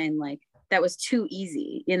mind. Like, that was too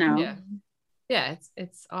easy, Yeah,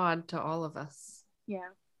 it's odd to all of us.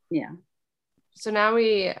 Yeah. So now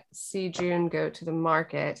we see June go to the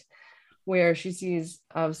market where she sees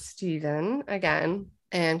of Stephen again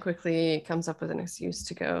and quickly comes up with an excuse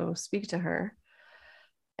to go speak to her.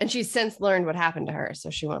 And she's since learned what happened to her. So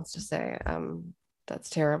she wants to say, that's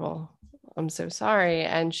terrible. I'm so sorry.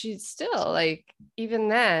 And she's still like, even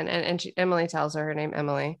then, and Emily tells her name,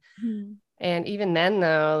 Emily. And even then,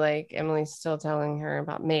 though, like Emily's still telling her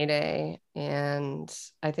about Mayday. And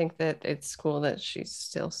I think that it's cool that she's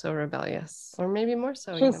still so rebellious, or maybe more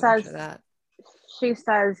so. She says that.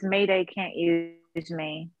 Mayday can't use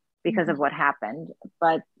me because of what happened,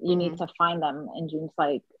 but you need to find them. And June's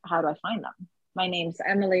like, how do I find them? My name's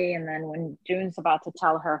Emily. And then when June's about to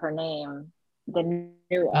tell her her name, the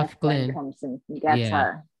new Glenn comes and gets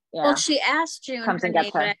her. Yeah. Well, she asked June comes her and name,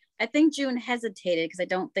 gets her. but I think June hesitated because I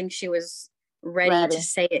don't think she was ready to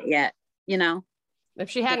say it yet,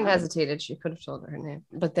 If she hadn't hesitated, she could have told her name.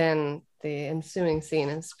 But then the ensuing scene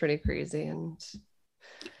is pretty crazy. And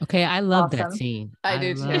okay, I love that scene. I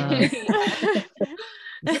do too.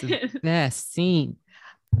 It's the best scene.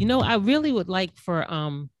 I really would like for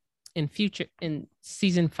in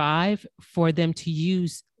season 5 for them to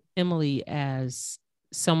use Emily as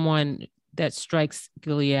someone that strikes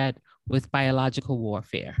Gilead with biological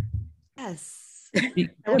warfare. Yes.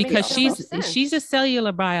 Because she's a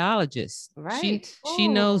cellular biologist. Right. She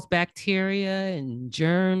knows bacteria and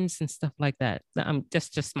germs and stuff like that. That's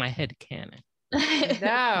just my head canon. No,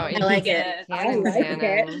 I like it. I like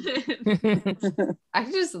it. I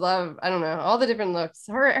just love, I don't know, all the different looks.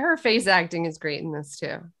 Her face acting is great in this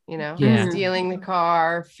too. Yeah. Stealing the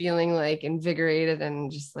car, feeling like invigorated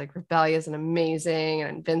and just like rebellious and amazing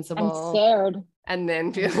and invincible. I'm scared. And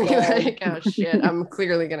then feeling like, oh shit, I'm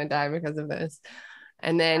clearly gonna die because of this.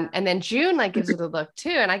 And then June like gives her the look too.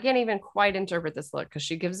 And I can't even quite interpret this look because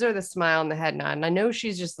she gives her the smile and the head nod. And I know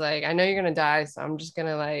she's just like, I know you're going to die. So I'm just going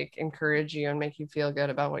to like encourage you and make you feel good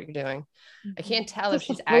about what you're doing. I can't tell if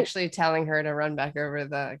she's actually telling her to run back over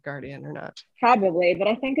the Guardian or not. Probably, but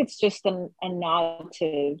I think it's just a nod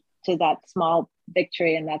to that small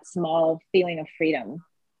victory and that small feeling of freedom.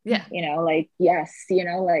 Yeah. Like, yes,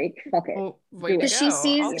 like, fuck it. Well, because she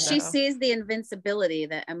sees the invincibility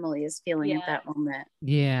that Emily is feeling at that moment.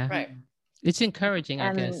 Yeah. Right. It's encouraging,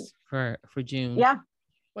 I guess, for June. Yeah.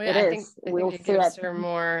 Well, yeah, I think it gives her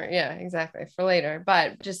more, exactly, for later.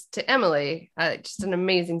 But just to Emily, just an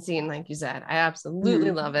amazing scene, like you said. I absolutely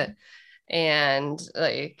love it. And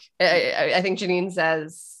like, I think Janine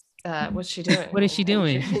says, what's she doing? What is she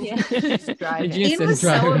doing? She's driving. He was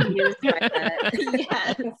so amused by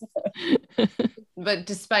that. Yes. But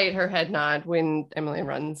despite her head nod, when Emily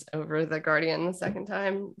runs over the Guardian the second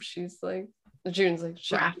time, she's like, June's like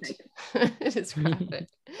shocked. It is graphic.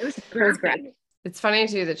 It was graphic. It's funny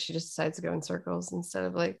too that she just decides to go in circles instead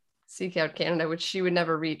of like seek out Canada, which she would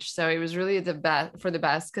never reach. So it was really the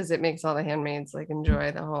best because it makes all the handmaids like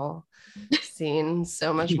enjoy the whole scene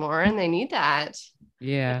so much more, and they need that.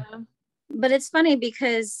 Yeah. But it's funny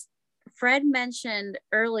because Fred mentioned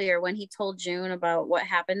earlier when he told June about what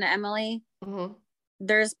happened to Emily,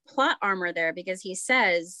 there's plot armor there because he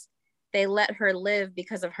says they let her live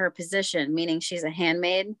because of her position, meaning she's a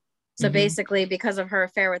handmaid. So basically, because of her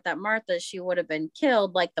affair with that Martha, she would have been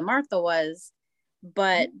killed like the Martha was.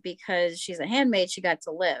 But because she's a handmaid, she got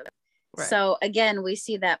to live. Right. So again, we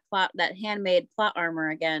see that handmaid plot armor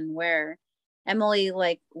again, where Emily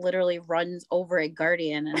like literally runs over a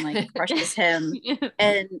guardian and like crushes him,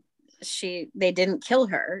 and they didn't kill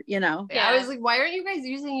her, you know. Yeah, I was like, why aren't you guys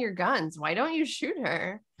using your guns? Why don't you shoot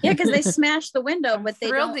her? Yeah, because they smashed the window, but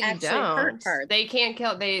they don't actually hurt her. They can't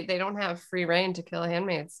kill. They don't have free reign to kill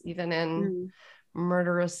handmaids, even in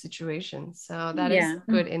murderous situations. So that is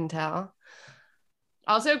good intel.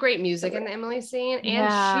 Also, great music in the Emily scene,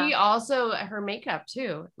 and she also her makeup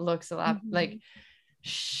too looks a lot like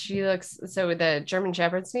she looks. So with the German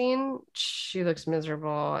Shepherd scene, she looks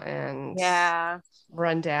miserable and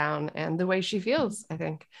run down, and the way she feels, I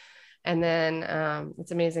think. And then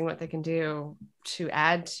it's amazing what they can do to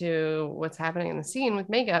add to what's happening in the scene with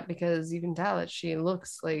makeup, because you can tell that she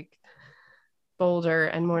looks like bolder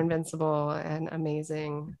and more invincible and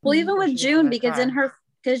amazing. Well, even with June, because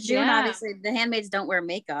June obviously the handmaids don't wear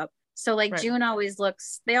makeup, so like June always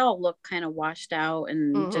they all look kind of washed out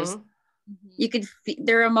and just you could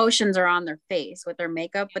their emotions are on their face with their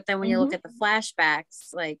makeup. But then when you look at the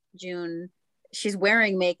flashbacks, like June, she's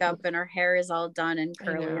wearing makeup and her hair is all done and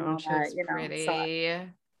curly and all that, you know. Pretty. So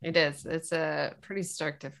it is. It's a pretty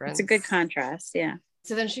stark difference. It's a good contrast. Yeah.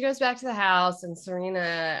 So then she goes back to the house, and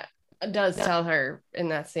Serena does tell her in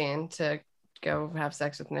that scene to go have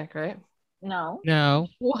sex with Nick, right? No.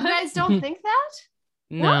 You guys don't think that?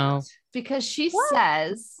 No. What? Because she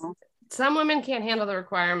says some women can't handle the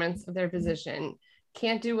requirements of their position,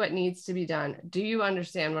 can't do what needs to be done. Do you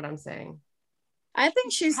understand what I'm saying? I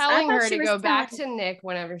think she's telling her to go back to Nick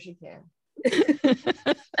whenever she can.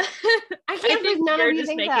 I can't believe none of you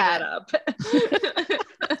think that.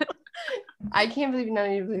 I can't believe none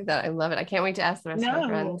of you believe that. I love it. I can't wait to ask the rest of my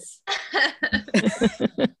friends.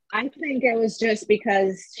 I think it was just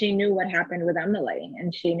because she knew what happened with Emily,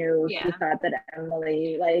 and she knew she thought that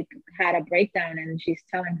Emily like had a breakdown, and she's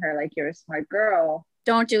telling her like, you're a smart girl,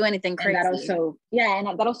 don't do anything crazy. And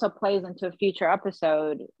that also plays into a future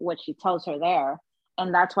episode, what she tells her there,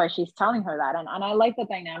 and that's why she's telling her that. And I like the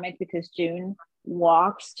dynamic because June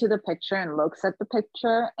walks to the picture and looks at the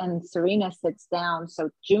picture, and Serena sits down, so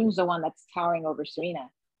June's the one that's towering over Serena,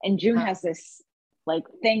 and June has this like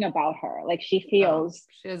thing about her, like she feels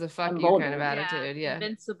she has a fuck you kind of attitude,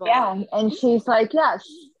 invincible, and she's like yes,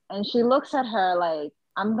 and she looks at her like,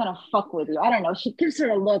 I'm gonna fuck with you. I don't know, she gives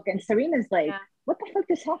her a look, and Serena's like, what the fuck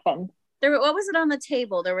just happened? What was it on the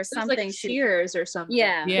table? There was something, like cheers or something.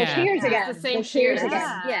 The cheers again. The same cheers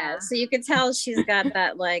again. Yeah. So you could tell she's got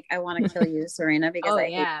that like, I want to kill you, Serena, because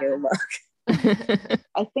I hate you look.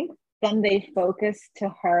 I think then they focus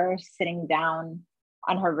to her sitting down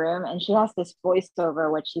on her room, and she has this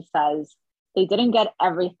voiceover which she says they didn't get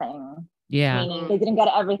everything. Meaning they didn't get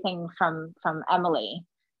everything from Emily.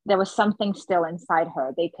 There was something still inside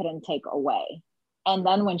her they couldn't take away. And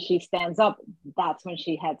then when she stands up, that's when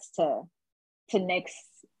she heads to Nick's,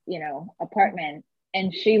 apartment,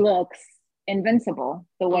 and she looks invincible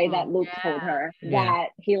the way that Luke told her that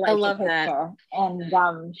he liked the picture.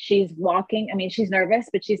 And she's walking. I mean, she's nervous,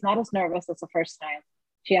 but she's not as nervous as the first time.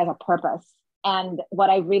 She has a purpose. And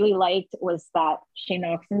what I really liked was that she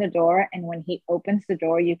knocks on the door, and when he opens the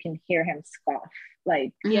door, you can hear him scoff.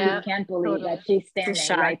 Like, you can't believe that she's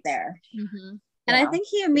standing right there. And I think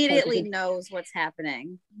he immediately knows what's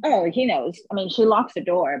happening. Oh, he knows. I mean, she locks the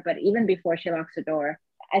door, but even before she locks the door,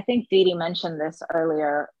 I think Dee Dee mentioned this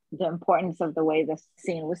earlier, the importance of the way this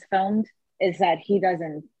scene was filmed is that he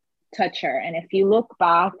doesn't touch her. And if you look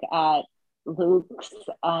back at Luke's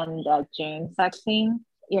and June's sex scene,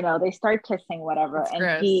 they start kissing, whatever, That's and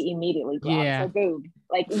gross. He immediately grabs her boob,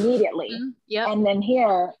 like immediately. And then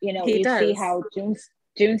here, you see how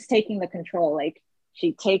June's taking the control. Like,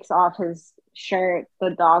 she takes off his shirt,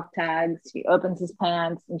 the dog tags, she opens his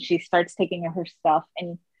pants, and she starts taking her stuff.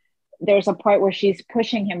 And there's a part where she's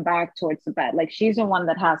pushing him back towards the bed. Like, she's the one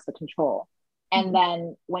that has the control. And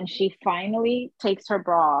then when she finally takes her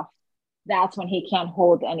bra off, that's when he can't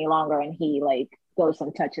hold any longer, and he like goes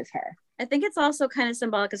and touches her. I think it's also kind of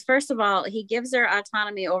symbolic because, first of all, he gives her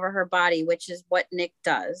autonomy over her body, which is what Nick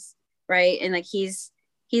does. right? And like he's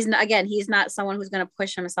not someone who's going to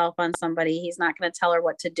push himself on somebody. He's not going to tell her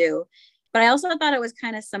what to do. But I also thought it was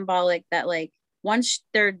kind of symbolic that like once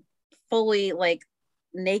they're fully like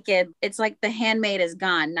naked, it's like the handmaid is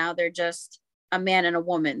gone. Now they're just a man and a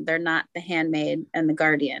woman. They're not the handmaid and the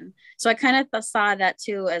guardian. So I kind of saw that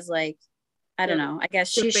too as like, I don't know. I guess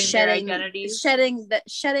she's shedding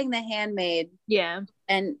the handmaid. Yeah.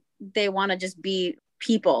 And they want to just be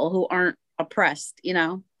people who aren't oppressed, you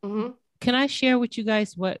know? Mm-hmm. Can I share with you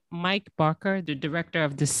guys what Mike Barker, the director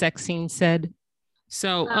of the sex scene, said?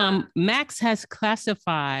 So Max has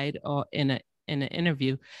classified in an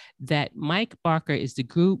interview that Mike Barker is the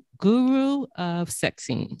guru of sex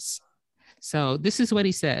scenes. So this is what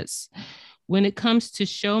he says. When it comes to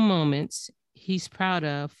show moments he's proud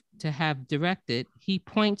of to have directed, he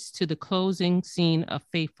points to the closing scene of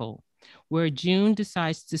Faithful, where June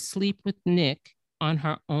decides to sleep with Nick on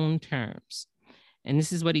her own terms. And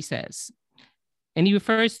this is what he says. And he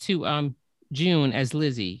refers to June as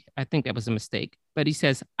Lizzie. I think that was a mistake. But he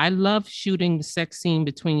says, I love shooting the sex scene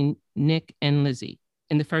between Nick and Lizzie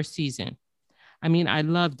in the first season. I mean, I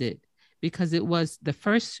loved it because it was the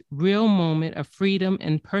first real moment of freedom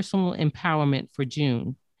and personal empowerment for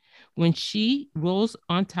June. When she rolls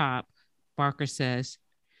on top, Barker says,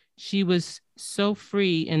 she was so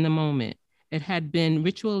free in the moment. It had been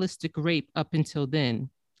ritualistic rape up until then.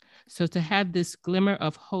 So to have this glimmer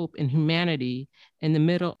of hope and humanity in the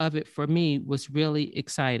middle of it for me was really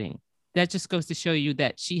exciting. That just goes to show you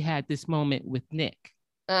that she had this moment with Nick.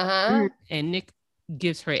 Uh-huh. And Nick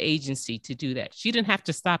gives her agency to do that. She didn't have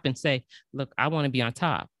to stop and say, look, I want to be on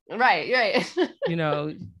top. Right. You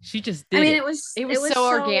know, she just did. I mean, it. it was so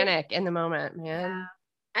organic in the moment, man. Yeah.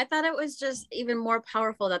 I thought it was just even more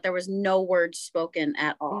powerful that there was no words spoken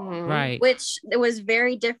at all. Mm-hmm. Right. Which it was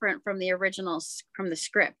very different from the original, from the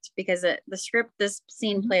script, because the script, this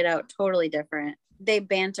scene played out totally different. They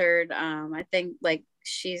bantered. I think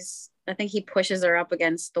he pushes her up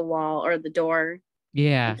against the wall or the door.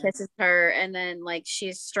 Yeah. He kisses her, and then like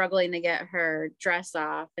she's struggling to get her dress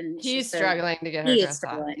off, and he's struggling to get her dress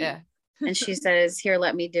off. Yeah. And she says, "Here,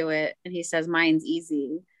 let me do it." And he says, "Mine's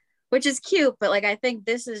easy," which is cute, but like I think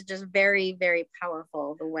this is just very, very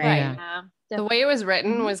powerful. The way, the way it was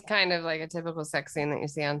written was kind of like a typical sex scene that you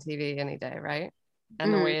see on TV any day, right?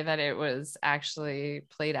 And the way that it was actually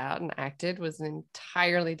played out and acted was an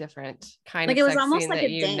entirely different kind of sex scene that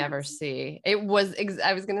you never see. It was,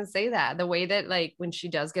 I was going to say that the way that like when she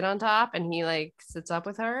does get on top and he like sits up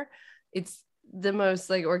with her, it's the most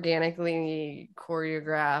like organically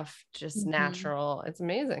choreographed, just natural. It's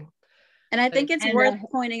amazing. And I think it's worth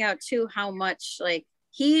pointing out too, how much like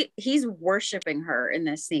he's worshiping her in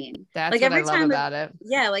this scene. That's like what I love about it.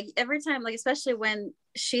 Yeah. Like every time, like, especially when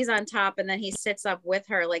she's on top and then he sits up with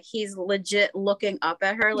her, like he's legit looking up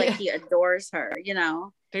at her. Like he adores her, you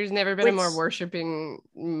know? There's never been a more worshiping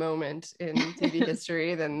moment in TV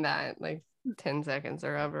history than that. Like 10 seconds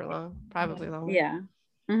or however long, probably longer. Yeah.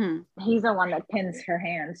 Mm-hmm. He's the one that pins her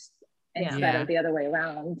hands instead of the other way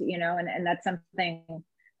around, you know? And that's something,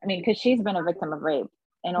 I mean, because she's been a victim of rape.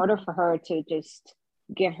 In order for her to just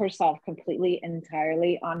give herself completely,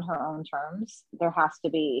 entirely on her own terms, there has to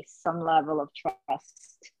be some level of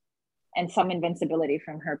trust and some invincibility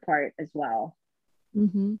from her part as well.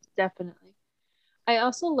 Definitely. I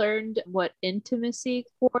also learned what intimacy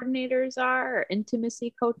coordinators are, or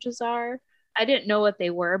intimacy coaches are. I didn't know what they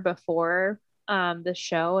were before the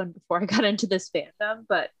show and before I got into this fandom,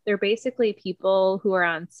 but they're basically people who are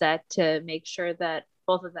on set to make sure that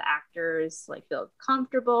both of the actors like feel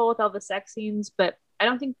comfortable with all the sex scenes. But I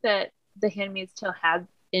don't think that The Handmaid's Tale had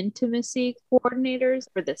intimacy coordinators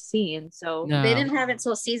for the scene. So they didn't have it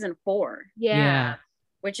until season 4. Yeah.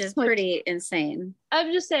 Which is pretty insane.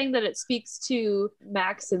 I'm just saying that it speaks to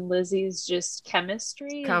Max and Lizzie's just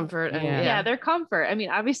chemistry. Comfort. Yeah, their comfort. I mean,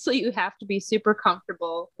 obviously you have to be super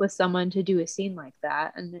comfortable with someone to do a scene like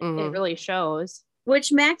that. And it really shows.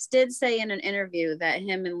 Which Max did say in an interview that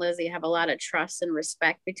him and Lizzie have a lot of trust and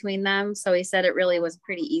respect between them. So he said it really was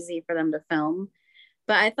pretty easy for them to film.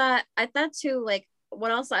 But I thought too, like,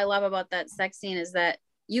 what else I love about that sex scene is that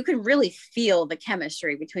you can really feel the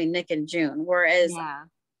chemistry between Nick and June. Whereas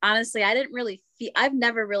honestly, I've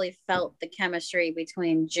never really felt the chemistry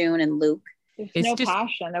between June and Luke. There's no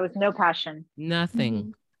passion. There was no passion.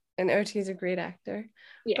 Nothing. And OT's a great actor.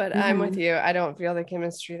 But I'm with you. I don't feel the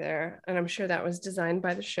chemistry there. And I'm sure that was designed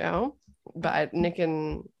by the show. But Nick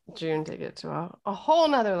and June take it to a whole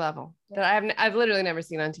nother level that I've literally never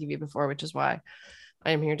seen on TV before, which is why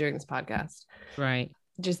I am here doing this podcast. Right.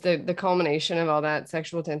 Just the culmination of all that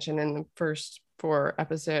sexual tension in the first 4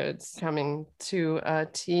 episodes coming to a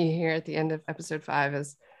T here at the end of episode 5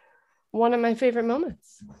 is one of my favorite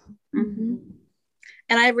moments. Mm-hmm.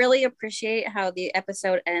 And I really appreciate how the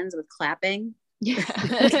episode ends with clapping. Yeah,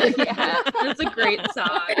 that's a great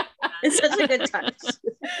song. It's such a good touch.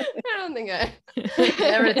 I don't think I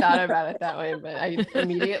never thought about it that way, but I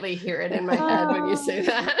immediately hear it in my head when you say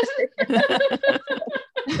that.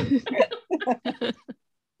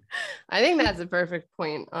 I think that's a perfect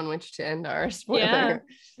point on which to end our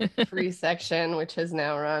spoiler-free section, which has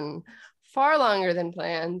now run far longer than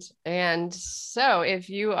planned. And so if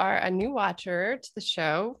you are a new watcher to the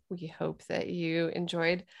show, we hope that you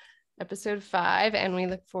enjoyed episode 5, and we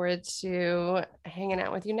look forward to hanging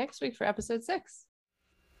out with you next week for episode 6.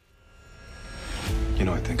 You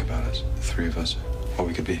know, I think about us, the three of us, what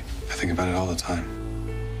we could be. I think about it all the time.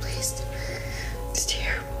 Please. It's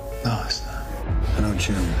terrible. No, it's not. I know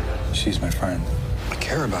June. She's my friend. I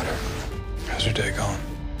care about her. How's your day going?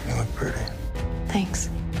 You look pretty. Thanks.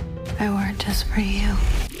 I wore it just for you.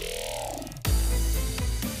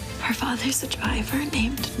 Her father's a driver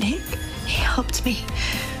named Nick. He helped me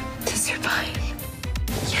to survive.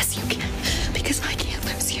 Yes, you can, because I can't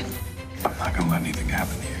lose you. I'm not gonna let anything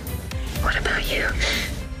happen to you. What about you?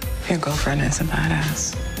 Your girlfriend is a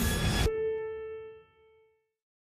badass.